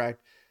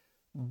contract,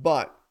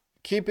 but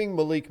keeping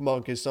Malik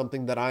Monk is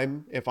something that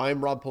if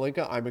I'm Rob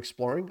Pelinka, I'm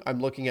exploring. I'm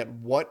looking at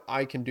what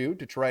I can do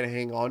to try to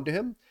hang on to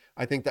him.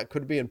 I think that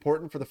could be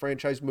important for the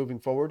franchise moving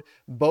forward,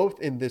 both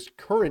in this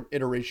current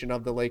iteration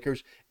of the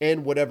Lakers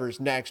and whatever's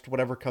next,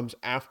 whatever comes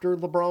after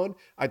LeBron.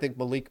 I think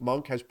Malik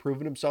Monk has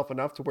proven himself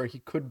enough to where he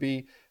could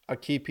be a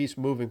key piece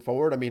moving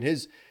forward. I mean,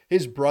 his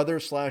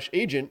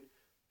brother/agent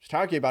was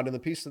talking about in the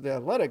piece of The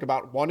Athletic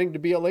about wanting to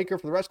be a Laker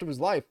for the rest of his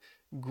life.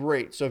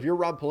 Great. So if you're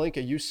Rob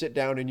Pelinka, you sit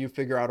down and you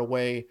figure out a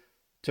way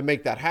to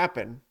make that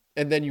happen.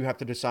 And then you have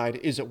to decide,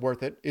 is it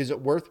worth it? Is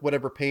it worth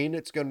whatever pain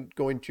it's going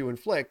to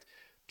inflict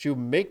to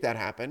make that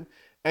happen?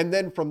 And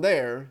then from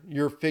there,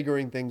 you're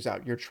figuring things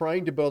out. You're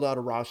trying to build out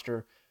a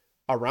roster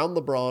around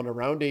LeBron,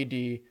 around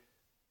AD.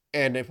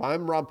 And if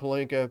I'm Rob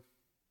Pelinka,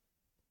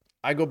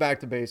 I go back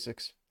to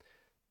basics.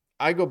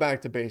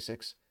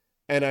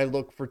 And I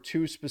look for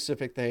two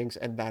specific things,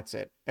 and that's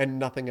it. And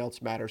nothing else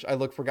matters. I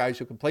look for guys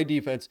who can play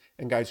defense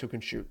and guys who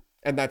can shoot.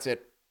 And that's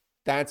it.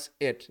 That's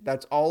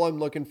all I'm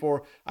looking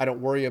for. I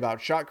don't worry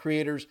about shot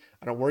creators.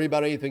 I don't worry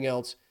about anything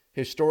else.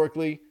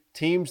 Historically,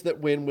 teams that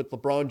win with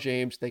LeBron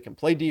James, they can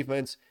play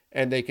defense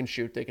and they can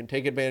shoot. They can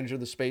take advantage of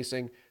the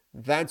spacing.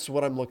 That's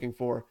what I'm looking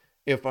for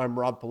if I'm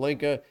Rob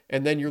Pelinka.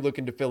 And then you're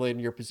looking to fill in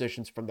your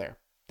positions from there.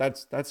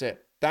 That's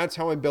it. That's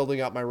how I'm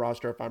building out my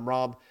roster if I'm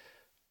Rob.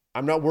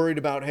 I'm not worried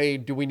about, hey,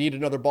 do we need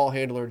another ball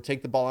handler to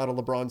take the ball out of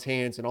LeBron's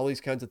hands and all these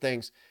kinds of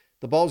things.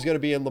 The ball's going to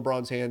be in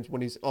LeBron's hands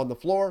when he's on the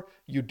floor.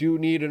 You do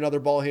need another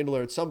ball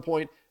handler at some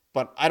point,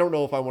 but I don't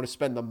know if I want to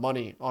spend the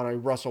money on a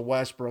Russell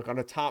Westbrook, on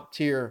a top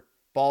tier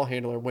ball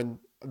handler when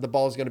the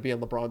ball is going to be in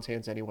LeBron's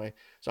hands anyway.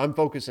 So I'm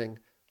focusing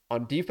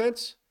on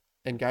defense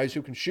and guys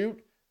who can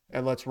shoot,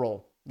 and let's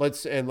roll.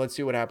 Let's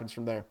see what happens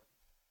from there.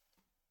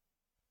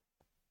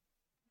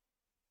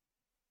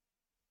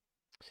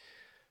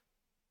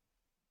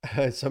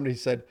 Somebody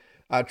said,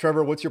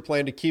 Trevor, what's your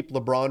plan to keep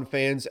LeBron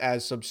fans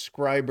as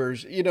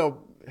subscribers? You know,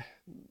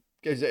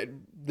 because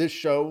this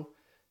show,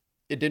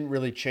 it didn't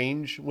really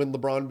change when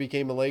LeBron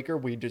became a Laker.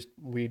 We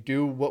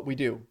do what we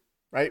do,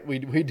 right? We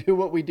do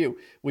what we do.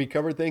 We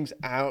cover things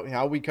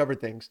how we cover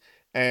things.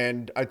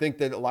 And I think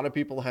that a lot of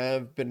people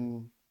have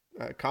been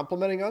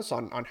complimenting us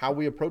on how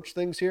we approach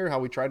things here, how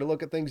we try to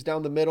look at things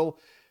down the middle.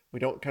 We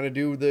don't kind of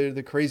do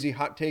the crazy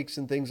hot takes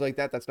and things like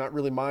that. That's not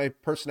really my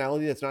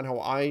personality. That's not how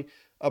I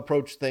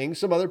approach things.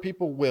 Some other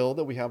people will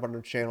that we have on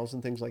our channels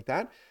and things like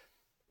that.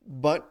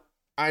 But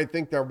I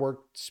think their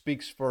work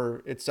speaks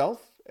for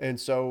itself. And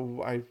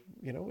so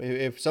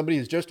if somebody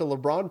is just a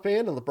LeBron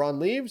fan and LeBron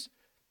leaves,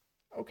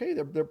 okay,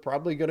 they're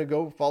probably going to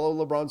go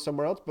follow LeBron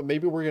somewhere else, but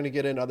maybe we're going to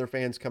get in other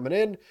fans coming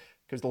in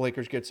because the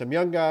Lakers get some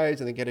young guys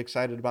and they get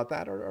excited about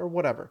that or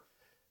whatever.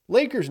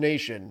 Lakers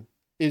Nation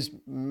is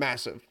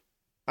massive.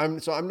 I'm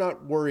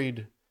not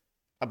worried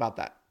about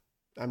that.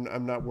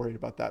 I'm not worried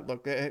about that.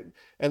 Look, and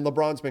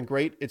LeBron's been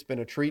great. It's been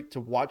a treat to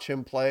watch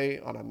him play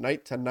on a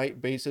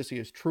night-to-night basis. He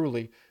is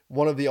truly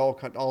one of the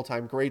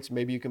all-time greats.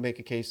 Maybe you can make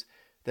a case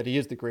that he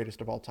is the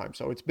greatest of all time.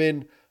 So it's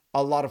been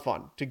a lot of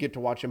fun to get to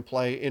watch him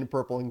play in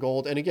purple and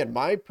gold. And again,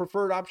 my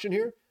preferred option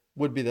here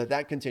would be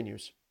that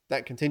continues.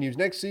 That continues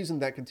next season.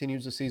 That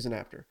continues the season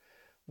after.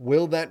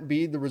 Will that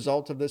be the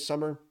result of this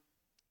summer?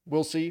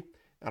 We'll see.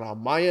 And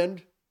on my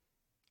end,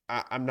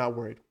 I'm not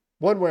worried.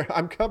 One where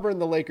I'm covering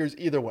the Lakers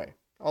either way.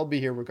 I'll be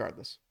here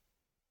regardless.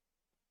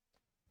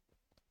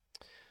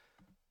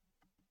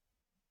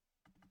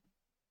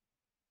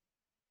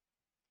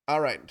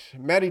 All right,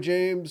 Matty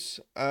James,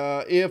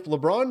 if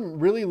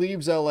LeBron really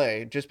leaves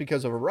LA just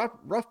because of a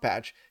rough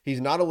patch, he's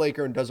not a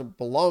Laker and doesn't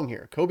belong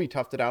here. Kobe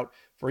toughed it out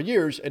for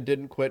years and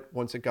didn't quit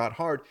once it got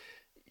hard.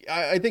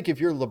 I think if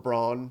you're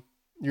LeBron,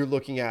 you're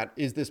looking at,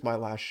 is this my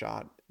last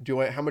shot?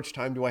 How much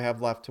time do I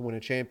have left to win a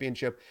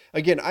championship?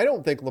 Again, I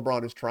don't think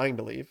LeBron is trying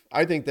to leave.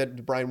 I think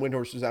that Brian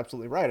Windhorst is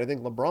absolutely right. I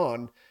think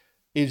LeBron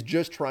is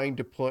just trying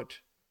to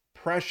put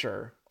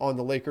pressure on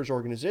the Lakers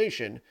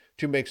organization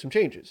to make some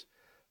changes.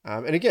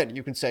 And again,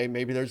 you can say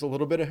maybe there's a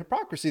little bit of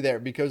hypocrisy there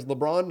because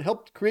LeBron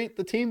helped create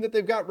the team that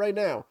they've got right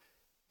now.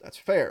 That's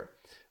fair.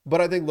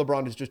 But I think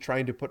LeBron is just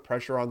trying to put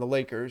pressure on the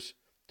Lakers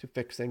to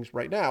fix things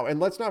right now. And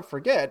let's not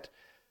forget,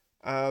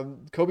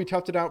 Kobe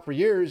toughed it out for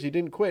years. He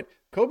didn't quit.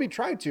 Kobe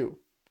tried to.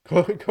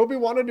 Kobe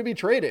wanted to be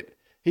traded.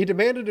 He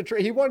demanded a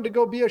trade. He wanted to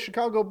go be a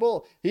Chicago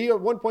Bull. He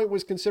at one point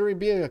was considering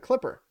being a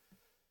Clipper.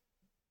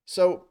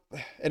 So,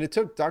 and it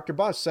took Dr.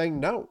 Buss saying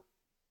no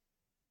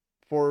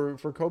for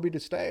Kobe to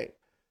stay.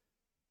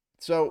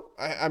 So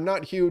I'm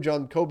not huge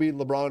on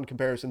Kobe-LeBron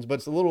comparisons, but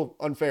it's a little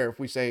unfair if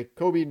we say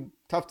Kobe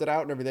toughed it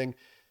out and everything.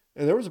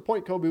 And there was a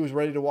point Kobe was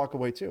ready to walk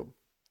away too.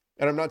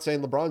 And I'm not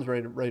saying LeBron's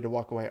ready to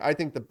walk away. I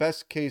think the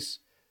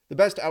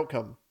best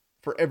outcome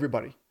for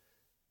everybody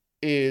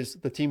is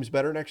the team's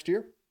better next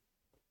year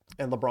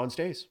and LeBron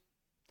stays.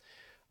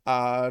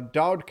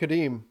 Daud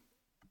Kadim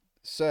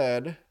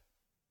said,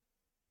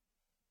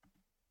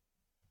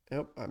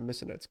 I'm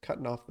missing it. It's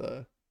cutting off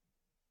the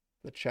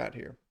chat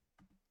here.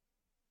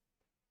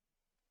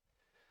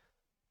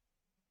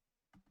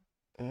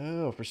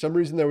 Oh, for some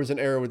reason there was an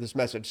error with this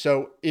message.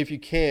 So if you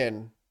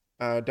can,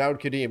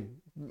 Daud Kadim,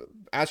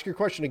 ask your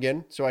question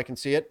again so I can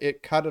see it.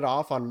 It cut it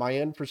off on my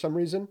end for some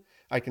reason.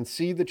 I can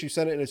see that you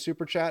sent it in a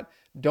super chat.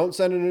 Don't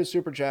send it in a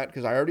super chat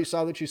because I already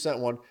saw that you sent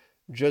one.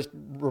 Just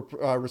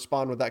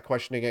respond with that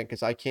question again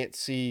because I can't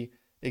see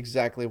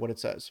exactly what it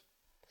says.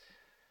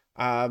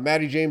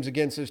 Matty James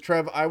again says,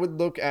 Trev, I would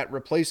look at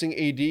replacing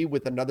AD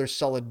with another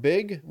solid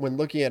big. When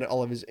looking at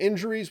all of his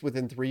injuries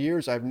within 3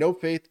 years, I have no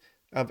faith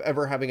of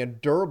ever having a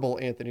durable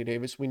Anthony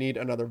Davis. We need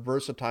another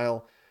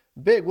versatile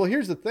big. Well,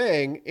 here's the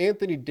thing.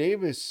 Anthony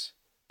Davis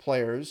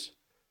players,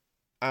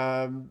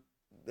 Anthony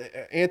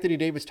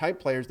Davis type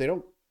players, they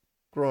don't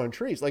grow on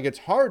trees. Like, it's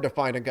hard to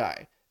find a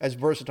guy as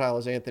versatile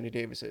as Anthony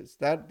Davis is.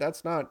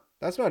 That's not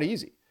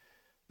easy.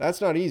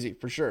 That's not easy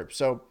for sure.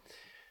 So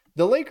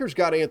the Lakers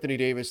got Anthony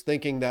Davis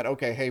thinking that,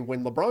 okay, hey,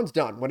 when LeBron's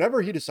done,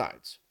 whenever he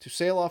decides to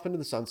sail off into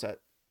the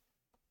sunset,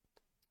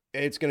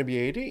 it's going to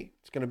be AD.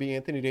 It's going to be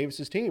Anthony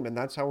Davis's team, and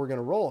that's how we're going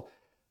to roll.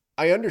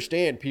 I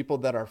understand people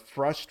that are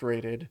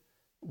frustrated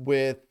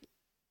with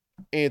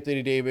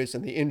Anthony Davis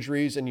and the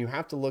injuries, and you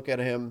have to look at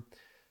him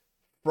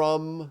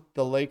from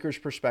the Lakers'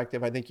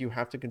 perspective. I think you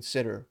have to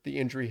consider the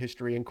injury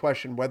history and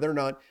question whether or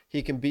not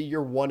he can be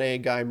your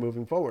 1A guy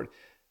moving forward.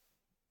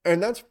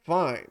 And that's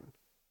fine.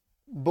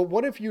 But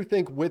what if you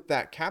think with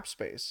that cap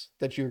space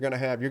that you're going to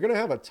have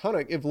a ton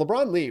of, if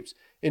LeBron leaves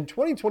in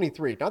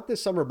 2023, not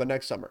this summer, but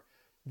next summer,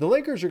 the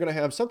Lakers are going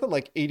to have something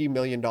like $80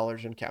 million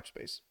in cap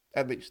space,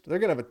 at least. They're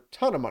going to have a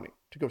ton of money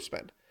to go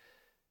spend.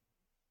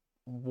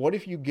 What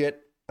if you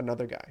get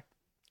another guy?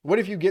 What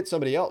if you get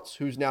somebody else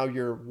who's now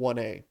your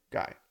 1A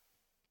guy?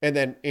 And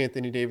then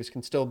Anthony Davis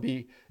can still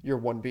be your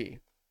 1B.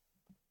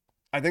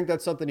 I think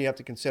that's something you have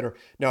to consider.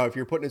 Now, if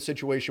you're put in a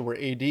situation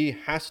where AD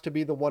has to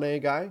be the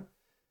 1A guy,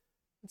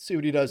 let's see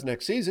what he does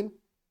next season.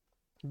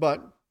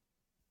 But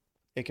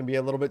it can be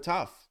a little bit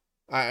tough.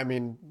 I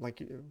mean,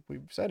 like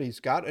we've said,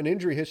 he's got an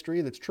injury history.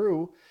 That's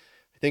true.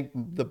 I think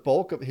the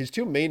bulk of his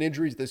two main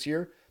injuries this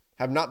year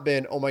have not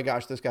been, oh my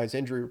gosh, this guy's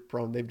injury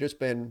prone. They've just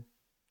been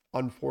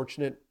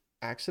unfortunate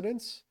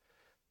accidents.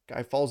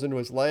 Guy falls into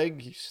his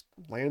leg. He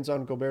lands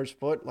on Gobert's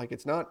foot. Like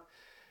it's not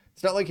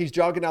like he's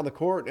jogging down the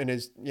court and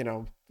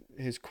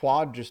his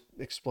quad just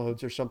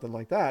explodes or something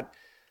like that.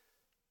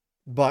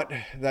 But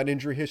that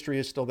injury history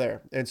is still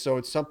there. And so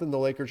it's something the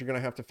Lakers are going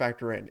to have to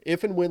factor in.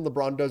 If and when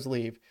LeBron does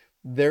leave,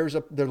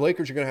 the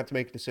Lakers are going to have to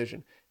make a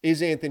decision.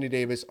 Is Anthony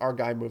Davis our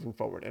guy moving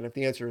forward? And if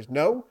the answer is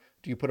no,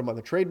 Do you put him on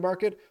the trade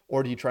market,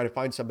 or do you try to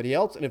find somebody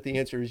else? And if the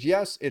answer is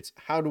yes, it's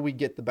how do we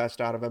get the best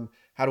out of him?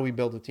 How do we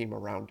build a team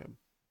around him?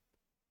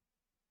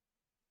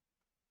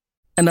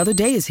 Another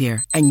day is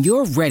here, and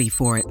you're ready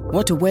for it.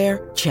 What to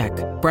wear? Check.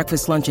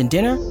 Breakfast, lunch, and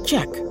dinner?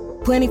 Check.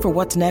 Planning for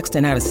what's next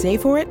and how to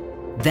save for it?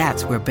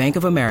 That's where Bank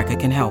of America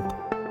can help.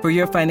 For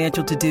your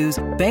financial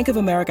to-dos, Bank of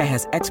America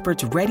has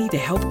experts ready to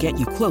help get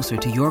you closer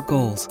to your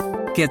goals.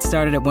 Get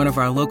started at one of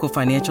our local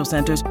financial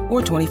centers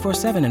or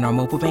 24/7 in our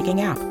mobile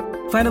banking app.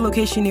 Find a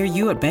location near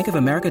you at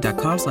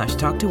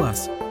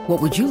bankofamerica.com/talktous.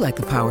 What would you like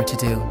the power to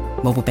do?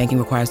 Mobile banking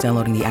requires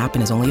downloading the app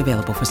and is only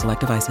available for select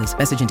devices.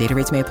 Message and data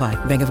rates may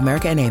apply. Bank of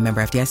America N.A.,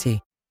 member FDIC.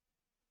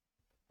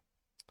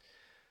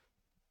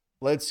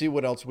 Let's see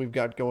what else we've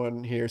got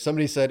going here.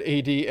 Somebody said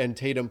AD and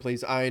Tatum,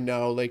 please. I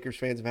know Lakers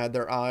fans have had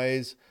their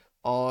eyes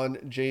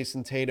on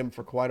Jason Tatum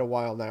for quite a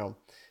while now.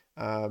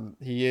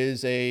 He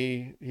was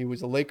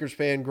a Lakers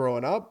fan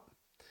growing up.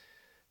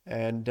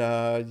 And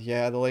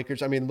the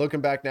Lakers, I mean,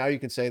 looking back now, you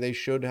can say they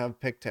should have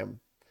picked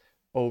him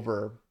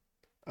over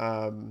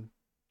Lonzo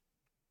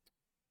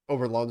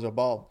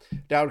Ball.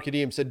 Dowd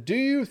Kadeem said, do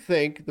you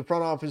think the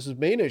front office's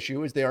main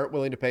issue is they aren't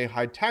willing to pay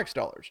high tax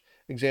dollars?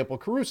 Example,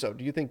 Caruso.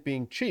 Do you think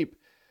being cheap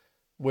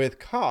with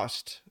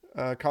cost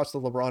the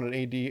LeBron and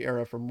AD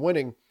era from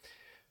winning?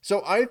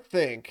 So I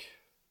think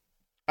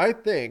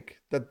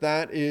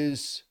that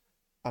is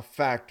a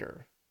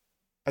factor.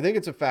 I think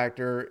it's a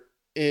factor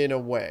in a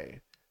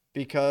way,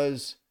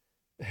 because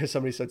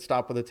somebody said,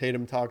 stop with the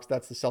Tatum talks.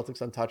 That's the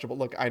Celtics untouchable.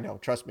 Look, I know,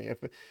 trust me.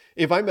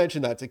 If I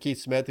mention that to Keith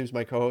Smith, who's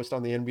my co-host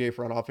on the NBA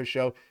front office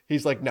show,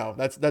 he's like, no,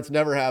 that's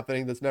never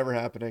happening. That's never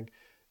happening.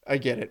 I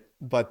get it.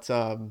 But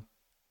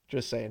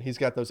just saying, he's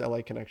got those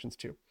LA connections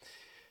too.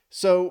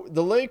 So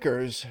the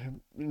Lakers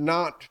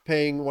not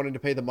wanting to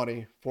pay the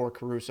money for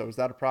Caruso, is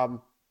that a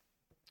problem?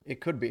 It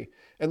could be.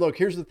 And look,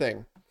 here's the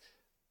thing.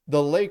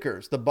 The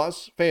Lakers, the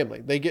Buss family,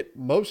 they get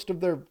most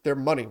of their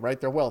money, right?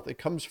 Their wealth. It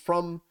comes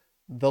from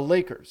the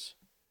Lakers.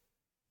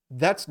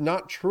 That's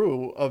not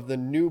true of the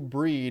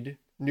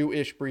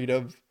new-ish breed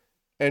of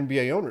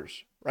NBA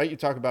owners, right? You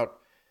talk about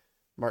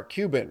Mark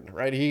Cuban,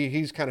 right?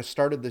 He's kind of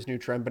started this new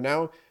trend, but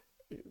now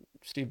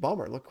Steve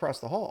Ballmer, look across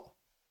the hall.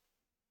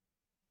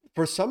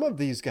 For some of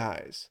these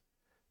guys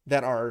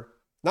that are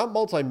not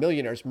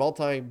multimillionaires,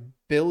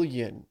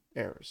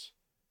 multi-billionaires,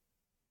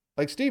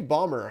 like Steve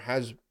Ballmer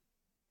has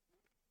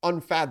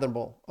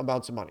unfathomable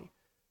amounts of money.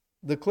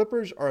 The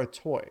Clippers are a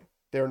toy.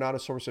 They're not a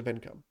source of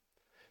income.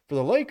 For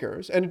the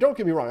Lakers, and don't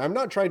get me wrong, I'm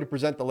not trying to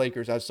present the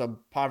Lakers as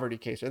some poverty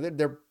case.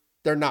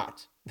 They're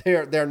not.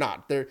 They're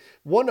not. They're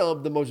one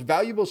of the most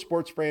valuable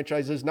sports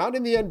franchises, not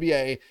in the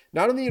NBA,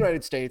 not in the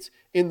United States,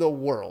 in the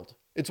world.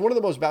 It's one of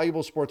the most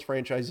valuable sports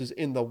franchises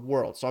in the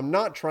world. So I'm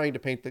not trying to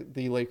paint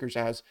the Lakers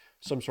as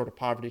some sort of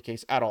poverty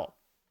case at all.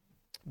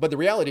 But the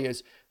reality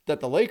is that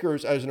the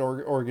Lakers as an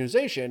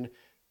organization,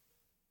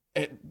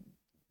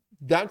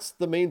 that's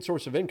the main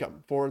source of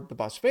income for the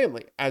Buss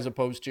family, as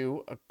opposed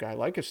to a guy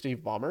like a Steve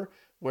Ballmer,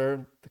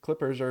 where the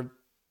Clippers are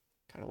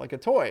kind of like a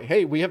toy.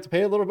 Hey, we have to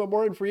pay a little bit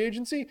more in free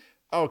agency?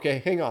 Okay,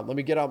 hang on. Let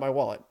me get out my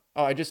wallet.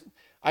 Oh,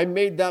 I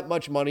made that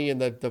much money in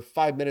the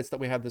 5 minutes that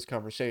we had this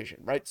conversation,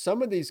 right?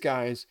 Some of these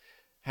guys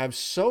have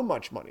so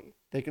much money,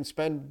 they can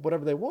spend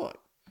whatever they want.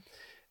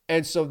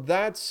 And so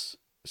that's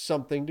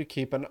something to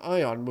keep an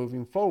eye on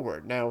moving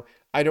forward. Now,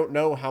 I don't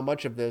know how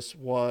much of this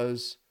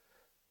was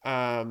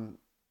the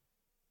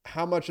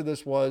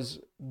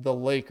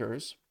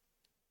Lakers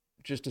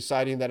just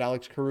deciding that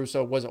Alex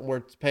Caruso wasn't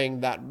worth paying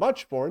that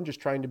much for and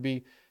just trying to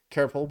be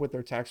careful with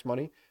their tax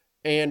money,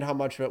 and how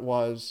much of it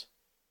was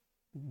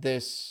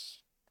the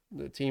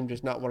team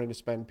just not wanting to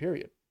spend,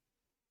 period.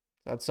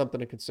 That's something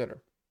to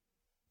consider.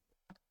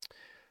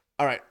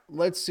 All right,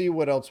 let's see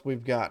what else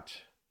we've got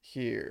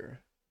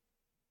here.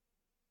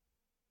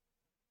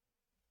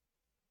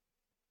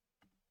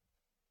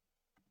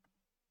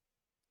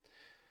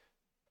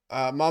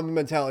 Mamba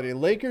mentality.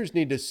 Lakers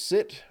need to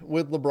sit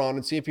with LeBron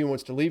and see if he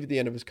wants to leave at the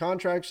end of his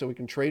contract so we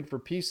can trade for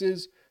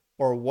pieces,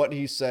 or what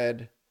he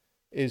said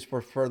is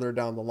for further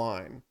down the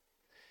line.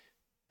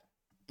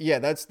 Yeah,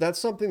 that's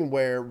something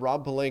where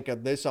Rob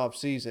Pelinka this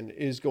offseason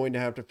is going to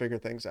have to figure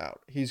things out.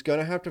 He's going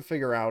to have to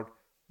figure out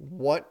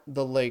what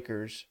the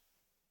Lakers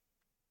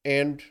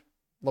and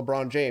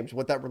LeBron James,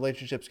 what that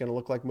relationship is going to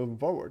look like moving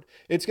forward.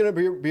 It's going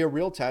to be a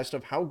real test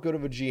of how good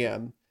of a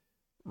GM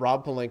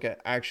Rob Pelinka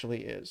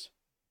actually is.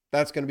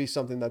 That's going to be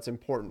something that's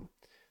important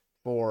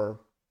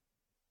for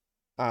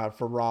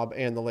Rob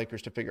and the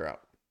Lakers to figure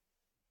out.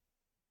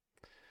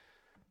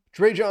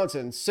 Trey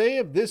Johnson, say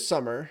if this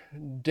summer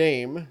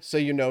Dame,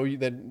 say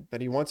that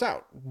he wants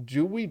out,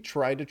 do we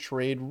try to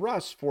trade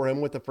Russ for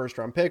him with a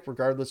first-round pick,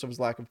 regardless of his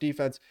lack of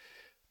defense?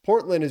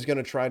 Portland is going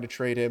to try to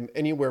trade him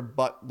anywhere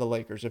but the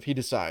Lakers if he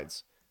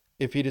decides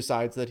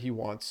that he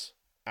wants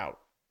out.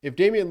 If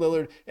Damian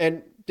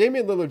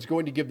Lillard's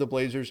going to give the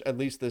Blazers at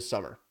least this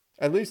summer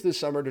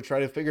to try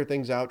to figure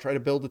things out, try to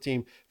build a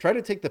team, try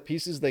to take the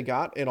pieces they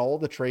got in all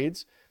the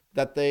trades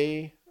that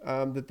they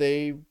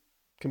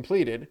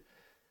completed,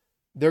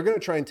 they're going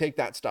to try and take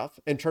that stuff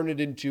and turn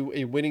it into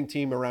a winning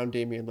team around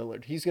Damian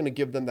Lillard. He's going to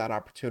give them that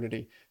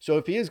opportunity. So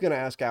if he is going to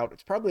ask out,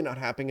 it's probably not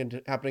happening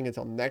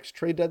until next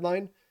trade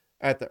deadline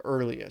at the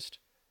earliest.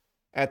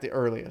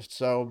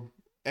 So,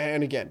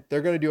 and again,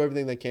 they're going to do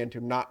everything they can to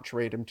not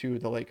trade him to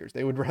the Lakers.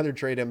 They would rather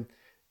trade him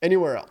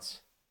anywhere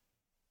else.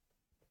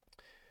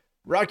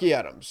 Rocky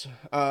Adams,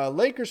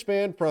 Lakers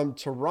fan from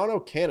Toronto,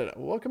 Canada.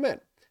 Welcome in.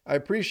 I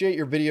appreciate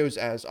your videos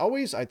as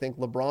always. I think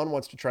LeBron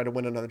wants to try to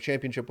win another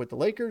championship with the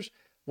Lakers.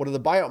 What are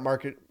the buyout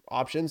market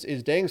options?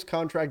 Is Dang's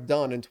contract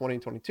done in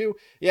 2022?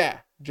 Yeah,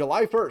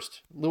 July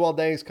 1st. Luol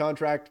Deng's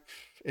contract,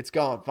 it's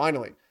gone,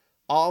 finally.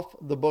 Off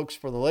the books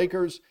for the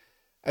Lakers.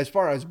 As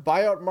far as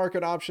buyout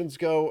market options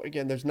go,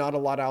 again, there's not a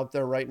lot out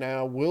there right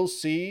now. We'll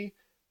see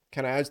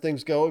kind of as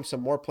things go if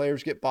some more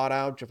players get bought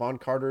out.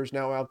 Javon Carter is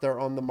now out there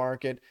on the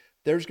market.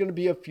 There's going to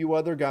be a few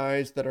other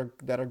guys that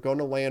are going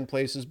to land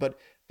places, but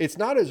it's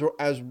not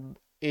as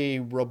a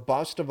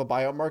robust of a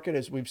buyout market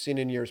as we've seen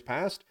in years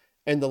past.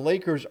 And the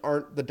Lakers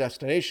aren't the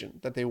destination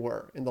that they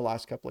were in the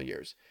last couple of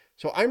years.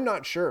 So I'm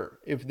not sure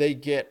if they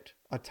get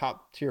a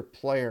top tier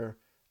player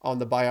on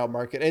the buyout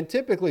market. And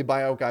typically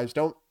buyout guys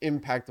don't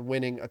impact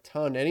winning a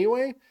ton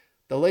anyway.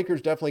 The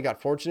Lakers definitely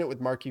got fortunate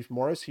with Markieff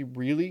Morris. He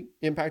really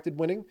impacted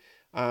winning,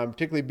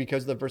 particularly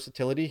because of the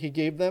versatility he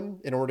gave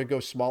them in order to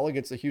go small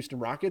against the Houston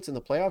Rockets in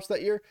the playoffs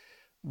that year.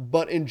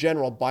 But in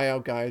general,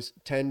 buyout guys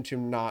tend to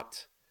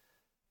not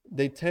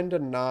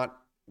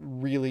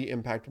really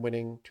impact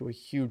winning to a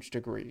huge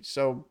degree.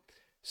 So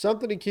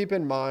something to keep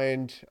in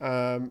mind.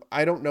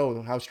 I don't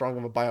know how strong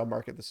of a buyout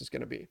market this is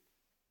going to be.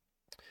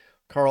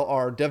 Carl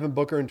R. Devin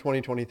Booker in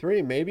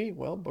 2023, maybe.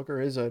 Well, Booker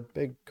is a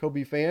big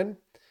Kobe fan.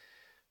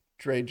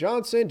 Trey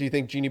Johnson, do you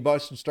think Jeannie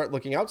Buss should start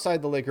looking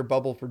outside the Laker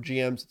bubble for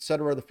GMs,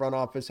 etc.? The front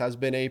office has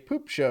been a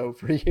poop show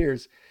for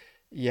years.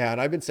 Yeah, and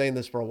I've been saying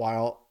this for a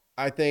while.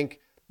 I think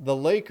the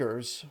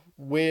Lakers,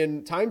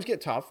 when times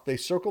get tough, they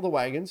circle the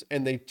wagons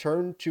and they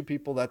turn to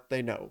people that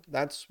they know.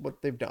 That's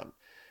what they've done.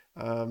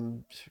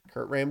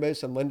 Kurt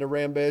Rambis and Linda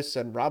Rambis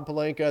and Rob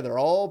Pelinka, they're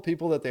all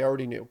people that they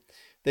already knew.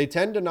 They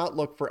tend to not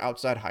look for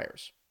outside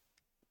hires.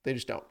 They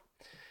just don't.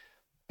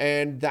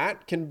 And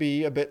that can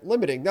be a bit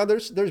limiting. Now,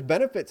 there's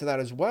benefit to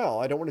that as well.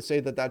 I don't want to say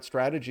that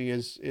strategy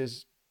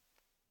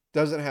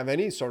doesn't have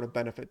any sort of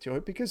benefit to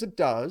it, because it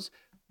does,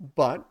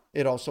 but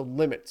it also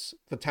limits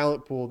the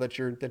talent pool that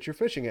you're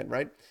fishing in,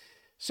 right?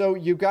 So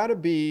you got to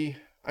be,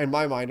 in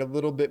my mind, a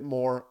little bit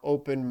more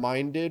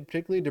open-minded,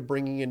 particularly to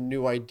bringing in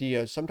new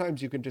ideas.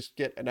 Sometimes you can just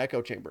get an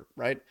echo chamber,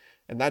 right?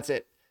 And that's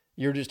it.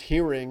 You're just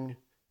hearing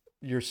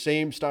your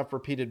same stuff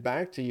repeated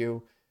back to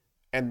you.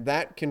 And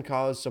that can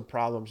cause some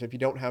problems if you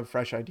don't have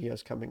fresh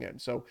ideas coming in.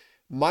 So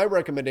my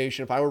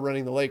recommendation, if I were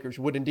running the Lakers,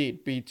 would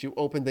indeed be to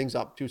open things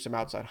up to some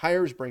outside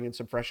hires, bring in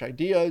some fresh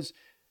ideas,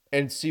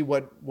 and see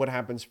what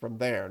happens from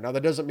there. Now,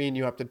 that doesn't mean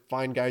you have to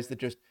find guys that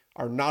just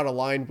are not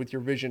aligned with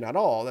your vision at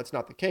all. That's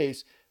not the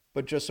case,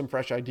 but just some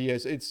fresh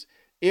ideas. It's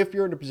if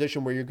you're in a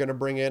position where you're going to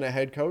bring in a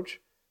head coach,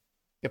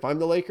 if I'm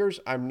the Lakers,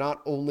 I'm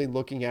not only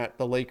looking at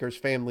the Lakers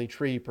family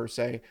tree per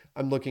se,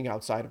 I'm looking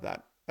outside of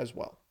that as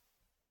well.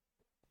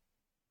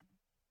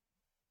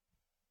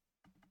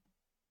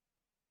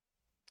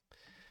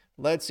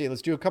 Let's see.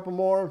 Let's do a couple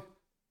more,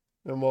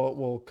 and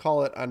we'll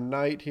call it a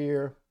night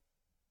here.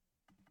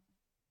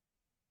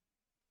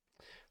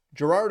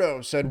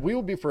 Gerardo said, "We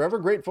will be forever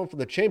grateful for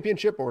the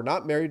championship, but we're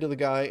not married to the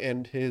guy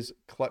and his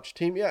clutch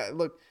team." Yeah,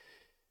 look,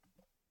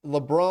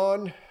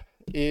 LeBron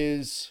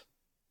is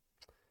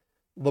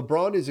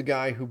a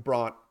guy who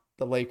brought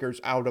the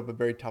Lakers out of a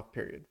very tough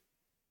period.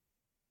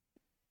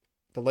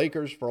 The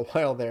Lakers, for a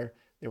while there,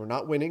 they were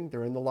not winning.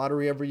 They're in the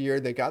lottery every year.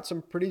 They got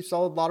some pretty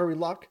solid lottery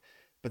luck,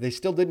 but they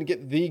still didn't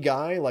get the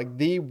guy, like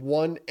the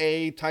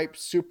 1A type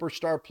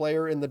superstar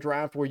player in the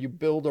draft where you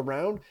build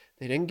around.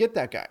 They didn't get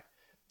that guy.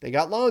 They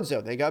got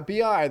Lonzo. They got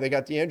B.I. They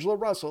got D'Angelo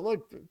Russell.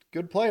 Look,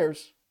 good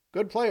players,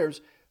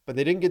 but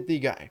they didn't get the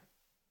guy.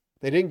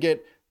 They didn't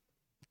get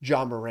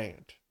Ja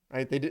Morant,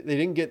 right? They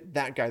didn't get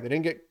that guy. They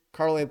didn't get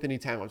Karl Anthony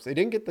Towns. They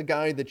didn't get the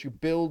guy that you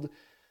build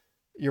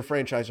your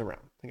franchise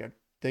around.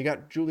 They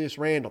got Julius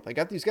Randle. They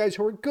got these guys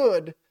who are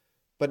good,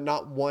 but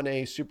not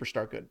 1A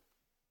superstar good.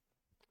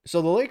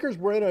 So the Lakers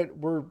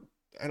were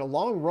in a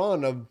long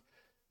run of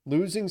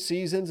losing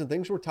seasons and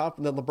things were tough.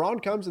 And then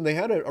LeBron comes and they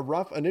had a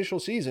rough initial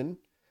season,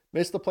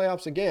 missed the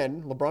playoffs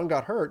again. LeBron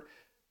got hurt,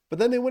 but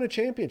then they win a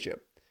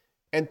championship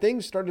and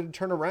things started to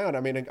turn around. I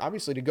mean,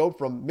 obviously to go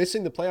from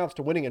missing the playoffs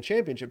to winning a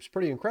championship is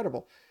pretty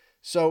incredible.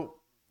 So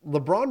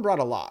LeBron brought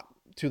a lot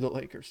to the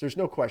Lakers. There's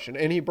no question.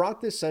 And he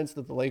brought this sense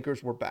that the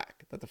Lakers were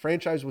back, that the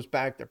franchise was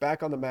back. They're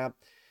back on the map.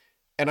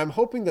 And I'm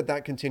hoping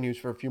that continues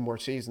for a few more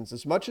seasons.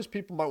 As much as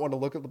people might want to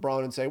look at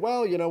LeBron and say,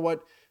 well, you know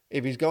what?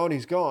 If he's gone,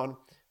 he's gone.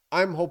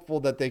 I'm hopeful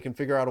that they can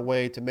figure out a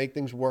way to make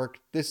things work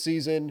this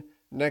season,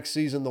 next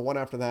season, the one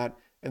after that,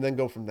 and then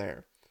go from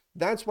there.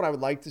 That's what I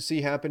would like to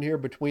see happen here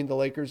between the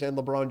Lakers and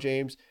LeBron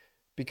James,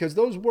 because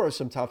those were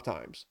some tough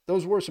times.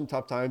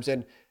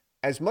 And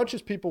as much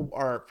as people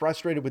are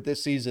frustrated with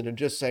this season and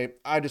just say,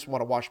 I just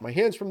want to wash my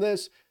hands from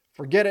this,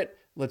 forget it,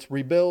 let's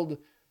rebuild.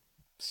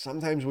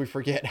 sometimes we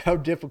forget how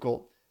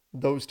difficult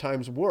those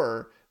times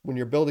were when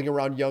you're building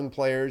around young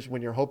players,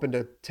 when you're hoping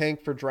to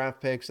tank for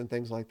draft picks and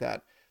things like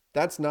that.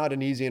 That's not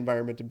an easy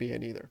environment to be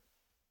in either.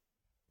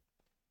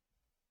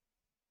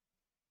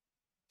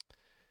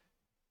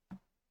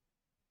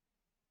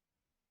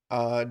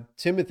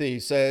 Timothy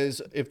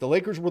says, if the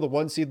Lakers were the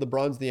 1 seed,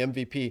 LeBron's the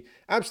MVP.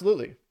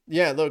 Absolutely.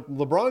 Yeah, look,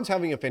 LeBron's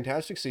having a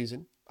fantastic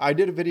season. I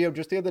did a video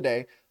just the other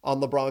day on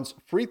LeBron's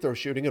free throw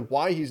shooting and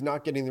why he's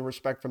not getting the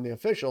respect from the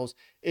officials.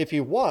 If he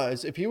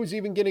was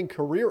even getting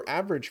career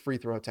average free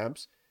throw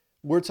attempts,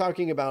 we're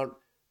talking about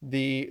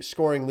the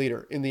scoring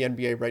leader in the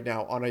NBA right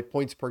now on a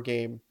points per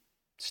game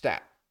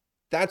stat.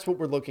 That's what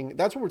we're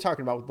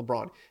talking about with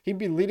LeBron. He'd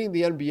be leading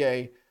the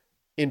NBA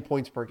in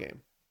points per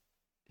game.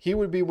 He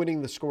would be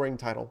winning the scoring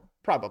title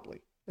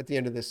probably at the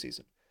end of this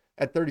season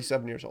at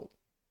 37 years old.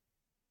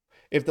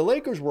 If the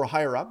Lakers were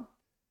higher up,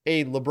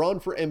 a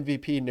LeBron for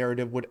MVP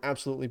narrative would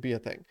absolutely be a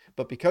thing.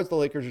 But because the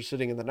Lakers are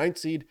sitting in the 9th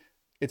seed,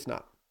 it's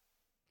not.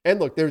 And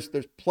look, there's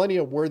plenty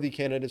of worthy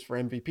candidates for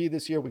MVP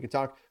this year. We can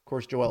talk, of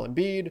course, Joel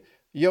Embiid,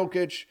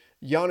 Jokic,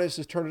 Giannis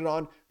has turned it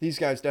on. These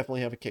guys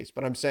definitely have a case.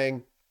 But I'm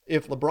saying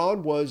if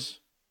LeBron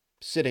was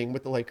sitting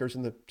with the Lakers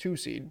in the 2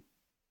 seed,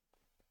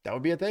 that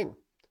would be a thing.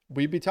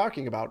 We'd be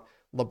talking about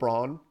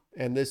LeBron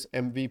and this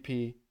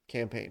MVP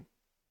campaign.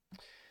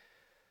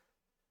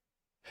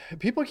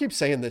 People keep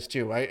saying this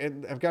too.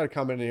 I've got a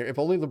comment in here. If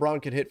only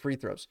LeBron could hit free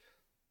throws.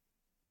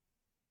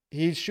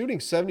 He's shooting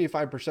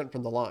 75%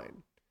 from the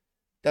line.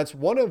 That's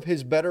one of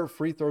his better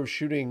free throw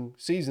shooting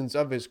seasons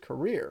of his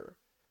career.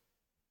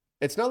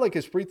 It's not like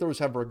his free throws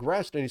have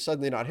regressed and he's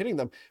suddenly not hitting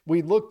them.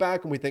 We look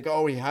back and we think,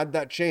 oh, he had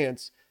that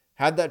chance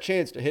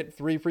to hit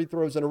 3 free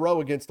throws in a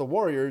row against the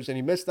Warriors and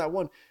he missed that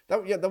one.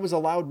 That was a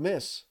loud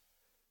miss.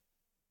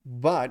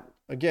 But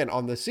again,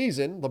 on the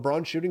season,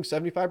 LeBron's shooting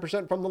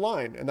 75% from the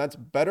line, and that's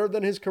better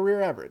than his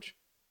career average.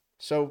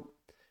 So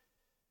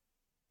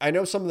I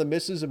know some of the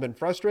misses have been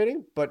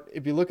frustrating, but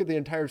if you look at the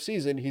entire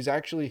season, he's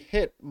actually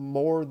hit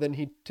more than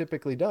he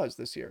typically does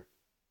this year.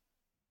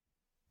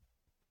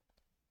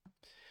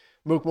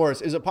 Mook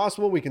Morris, is it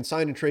possible we can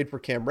sign and trade for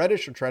Cam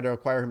Reddish or try to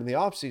acquire him in the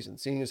offseason,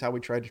 seeing as how we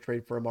tried to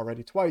trade for him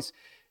already twice?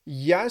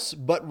 Yes,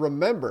 but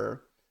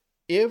remember,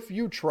 if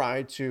you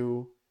try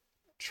to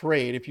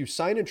trade, if you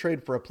sign and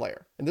trade for a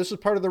player, and this is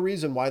part of the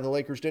reason why the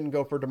Lakers didn't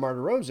go for DeMar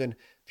DeRozan,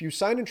 if you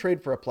sign and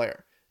trade for a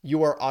player,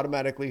 you are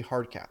automatically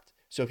hard capped.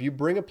 So if you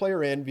bring a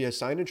player in via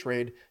sign and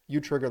trade,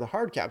 you trigger the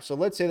hard cap. So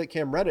let's say that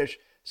Cam Reddish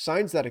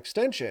signs that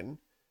extension,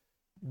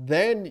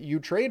 then you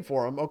trade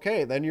for him.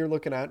 Okay, then you're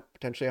looking at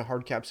potentially a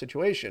hard cap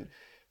situation.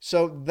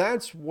 So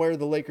that's where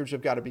the Lakers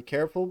have got to be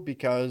careful,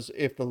 because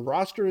if the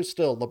roster is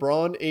still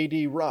LeBron,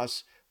 AD,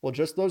 Russ, well,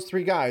 just those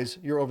 3 guys,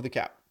 you're over the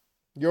cap.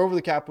 You're over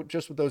the cap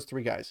just with those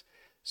 3 guys.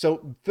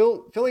 So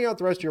filling out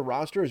the rest of your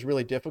roster is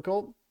really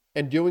difficult,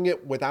 and doing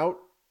it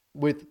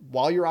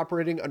while you're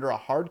operating under a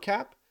hard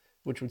cap,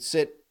 which would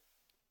sit,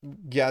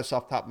 guess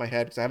off the top of my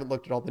head, because I haven't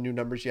looked at all the new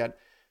numbers yet.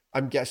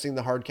 I'm guessing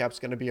the hard cap's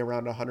going to be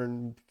around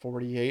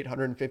 148,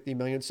 150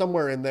 million,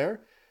 somewhere in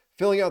there.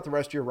 Filling out the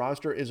rest of your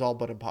roster is all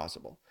but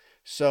impossible.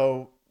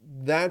 So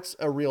that's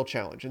a real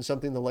challenge and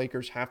something the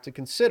Lakers have to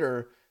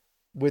consider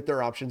with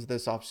their options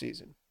this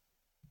offseason.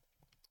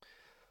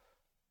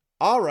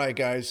 All right,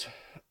 guys.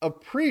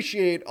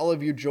 Appreciate all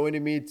of you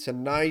joining me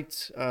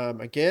tonight.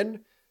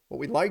 Again, what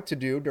we like to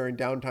do during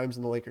downtimes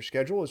in the Lakers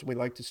schedule is we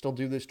like to still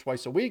do this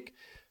twice a week.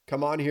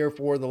 Come on here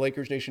for the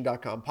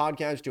LakersNation.com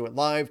podcast, do it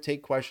live,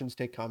 take questions,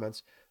 take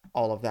comments,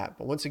 all of that.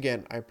 But once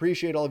again, I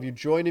appreciate all of you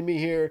joining me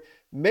here.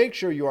 Make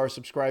sure you are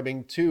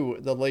subscribing to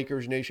the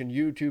Lakers Nation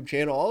YouTube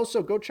channel.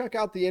 Also, go check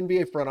out the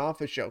NBA Front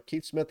Office show.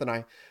 Keith Smith and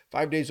I,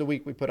 5 days a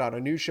week, we put out a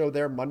new show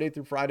there, Monday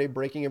through Friday,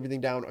 breaking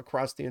everything down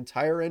across the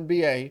entire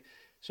NBA.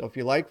 So if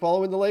you like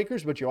following the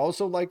Lakers, but you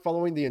also like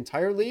following the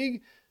entire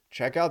league,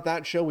 check out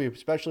that show. We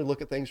especially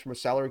look at things from a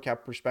salary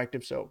cap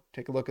perspective. So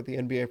take a look at the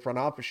NBA Front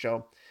Office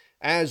show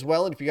as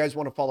well. And if you guys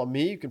want to follow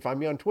me, you can find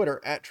me on Twitter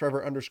at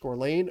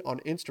Trevor_Lane, on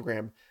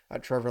Instagram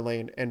at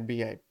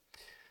TrevorLaneNBA.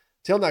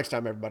 Till next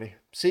time, everybody.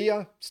 See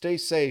ya. Stay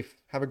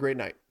safe. Have a great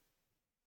night.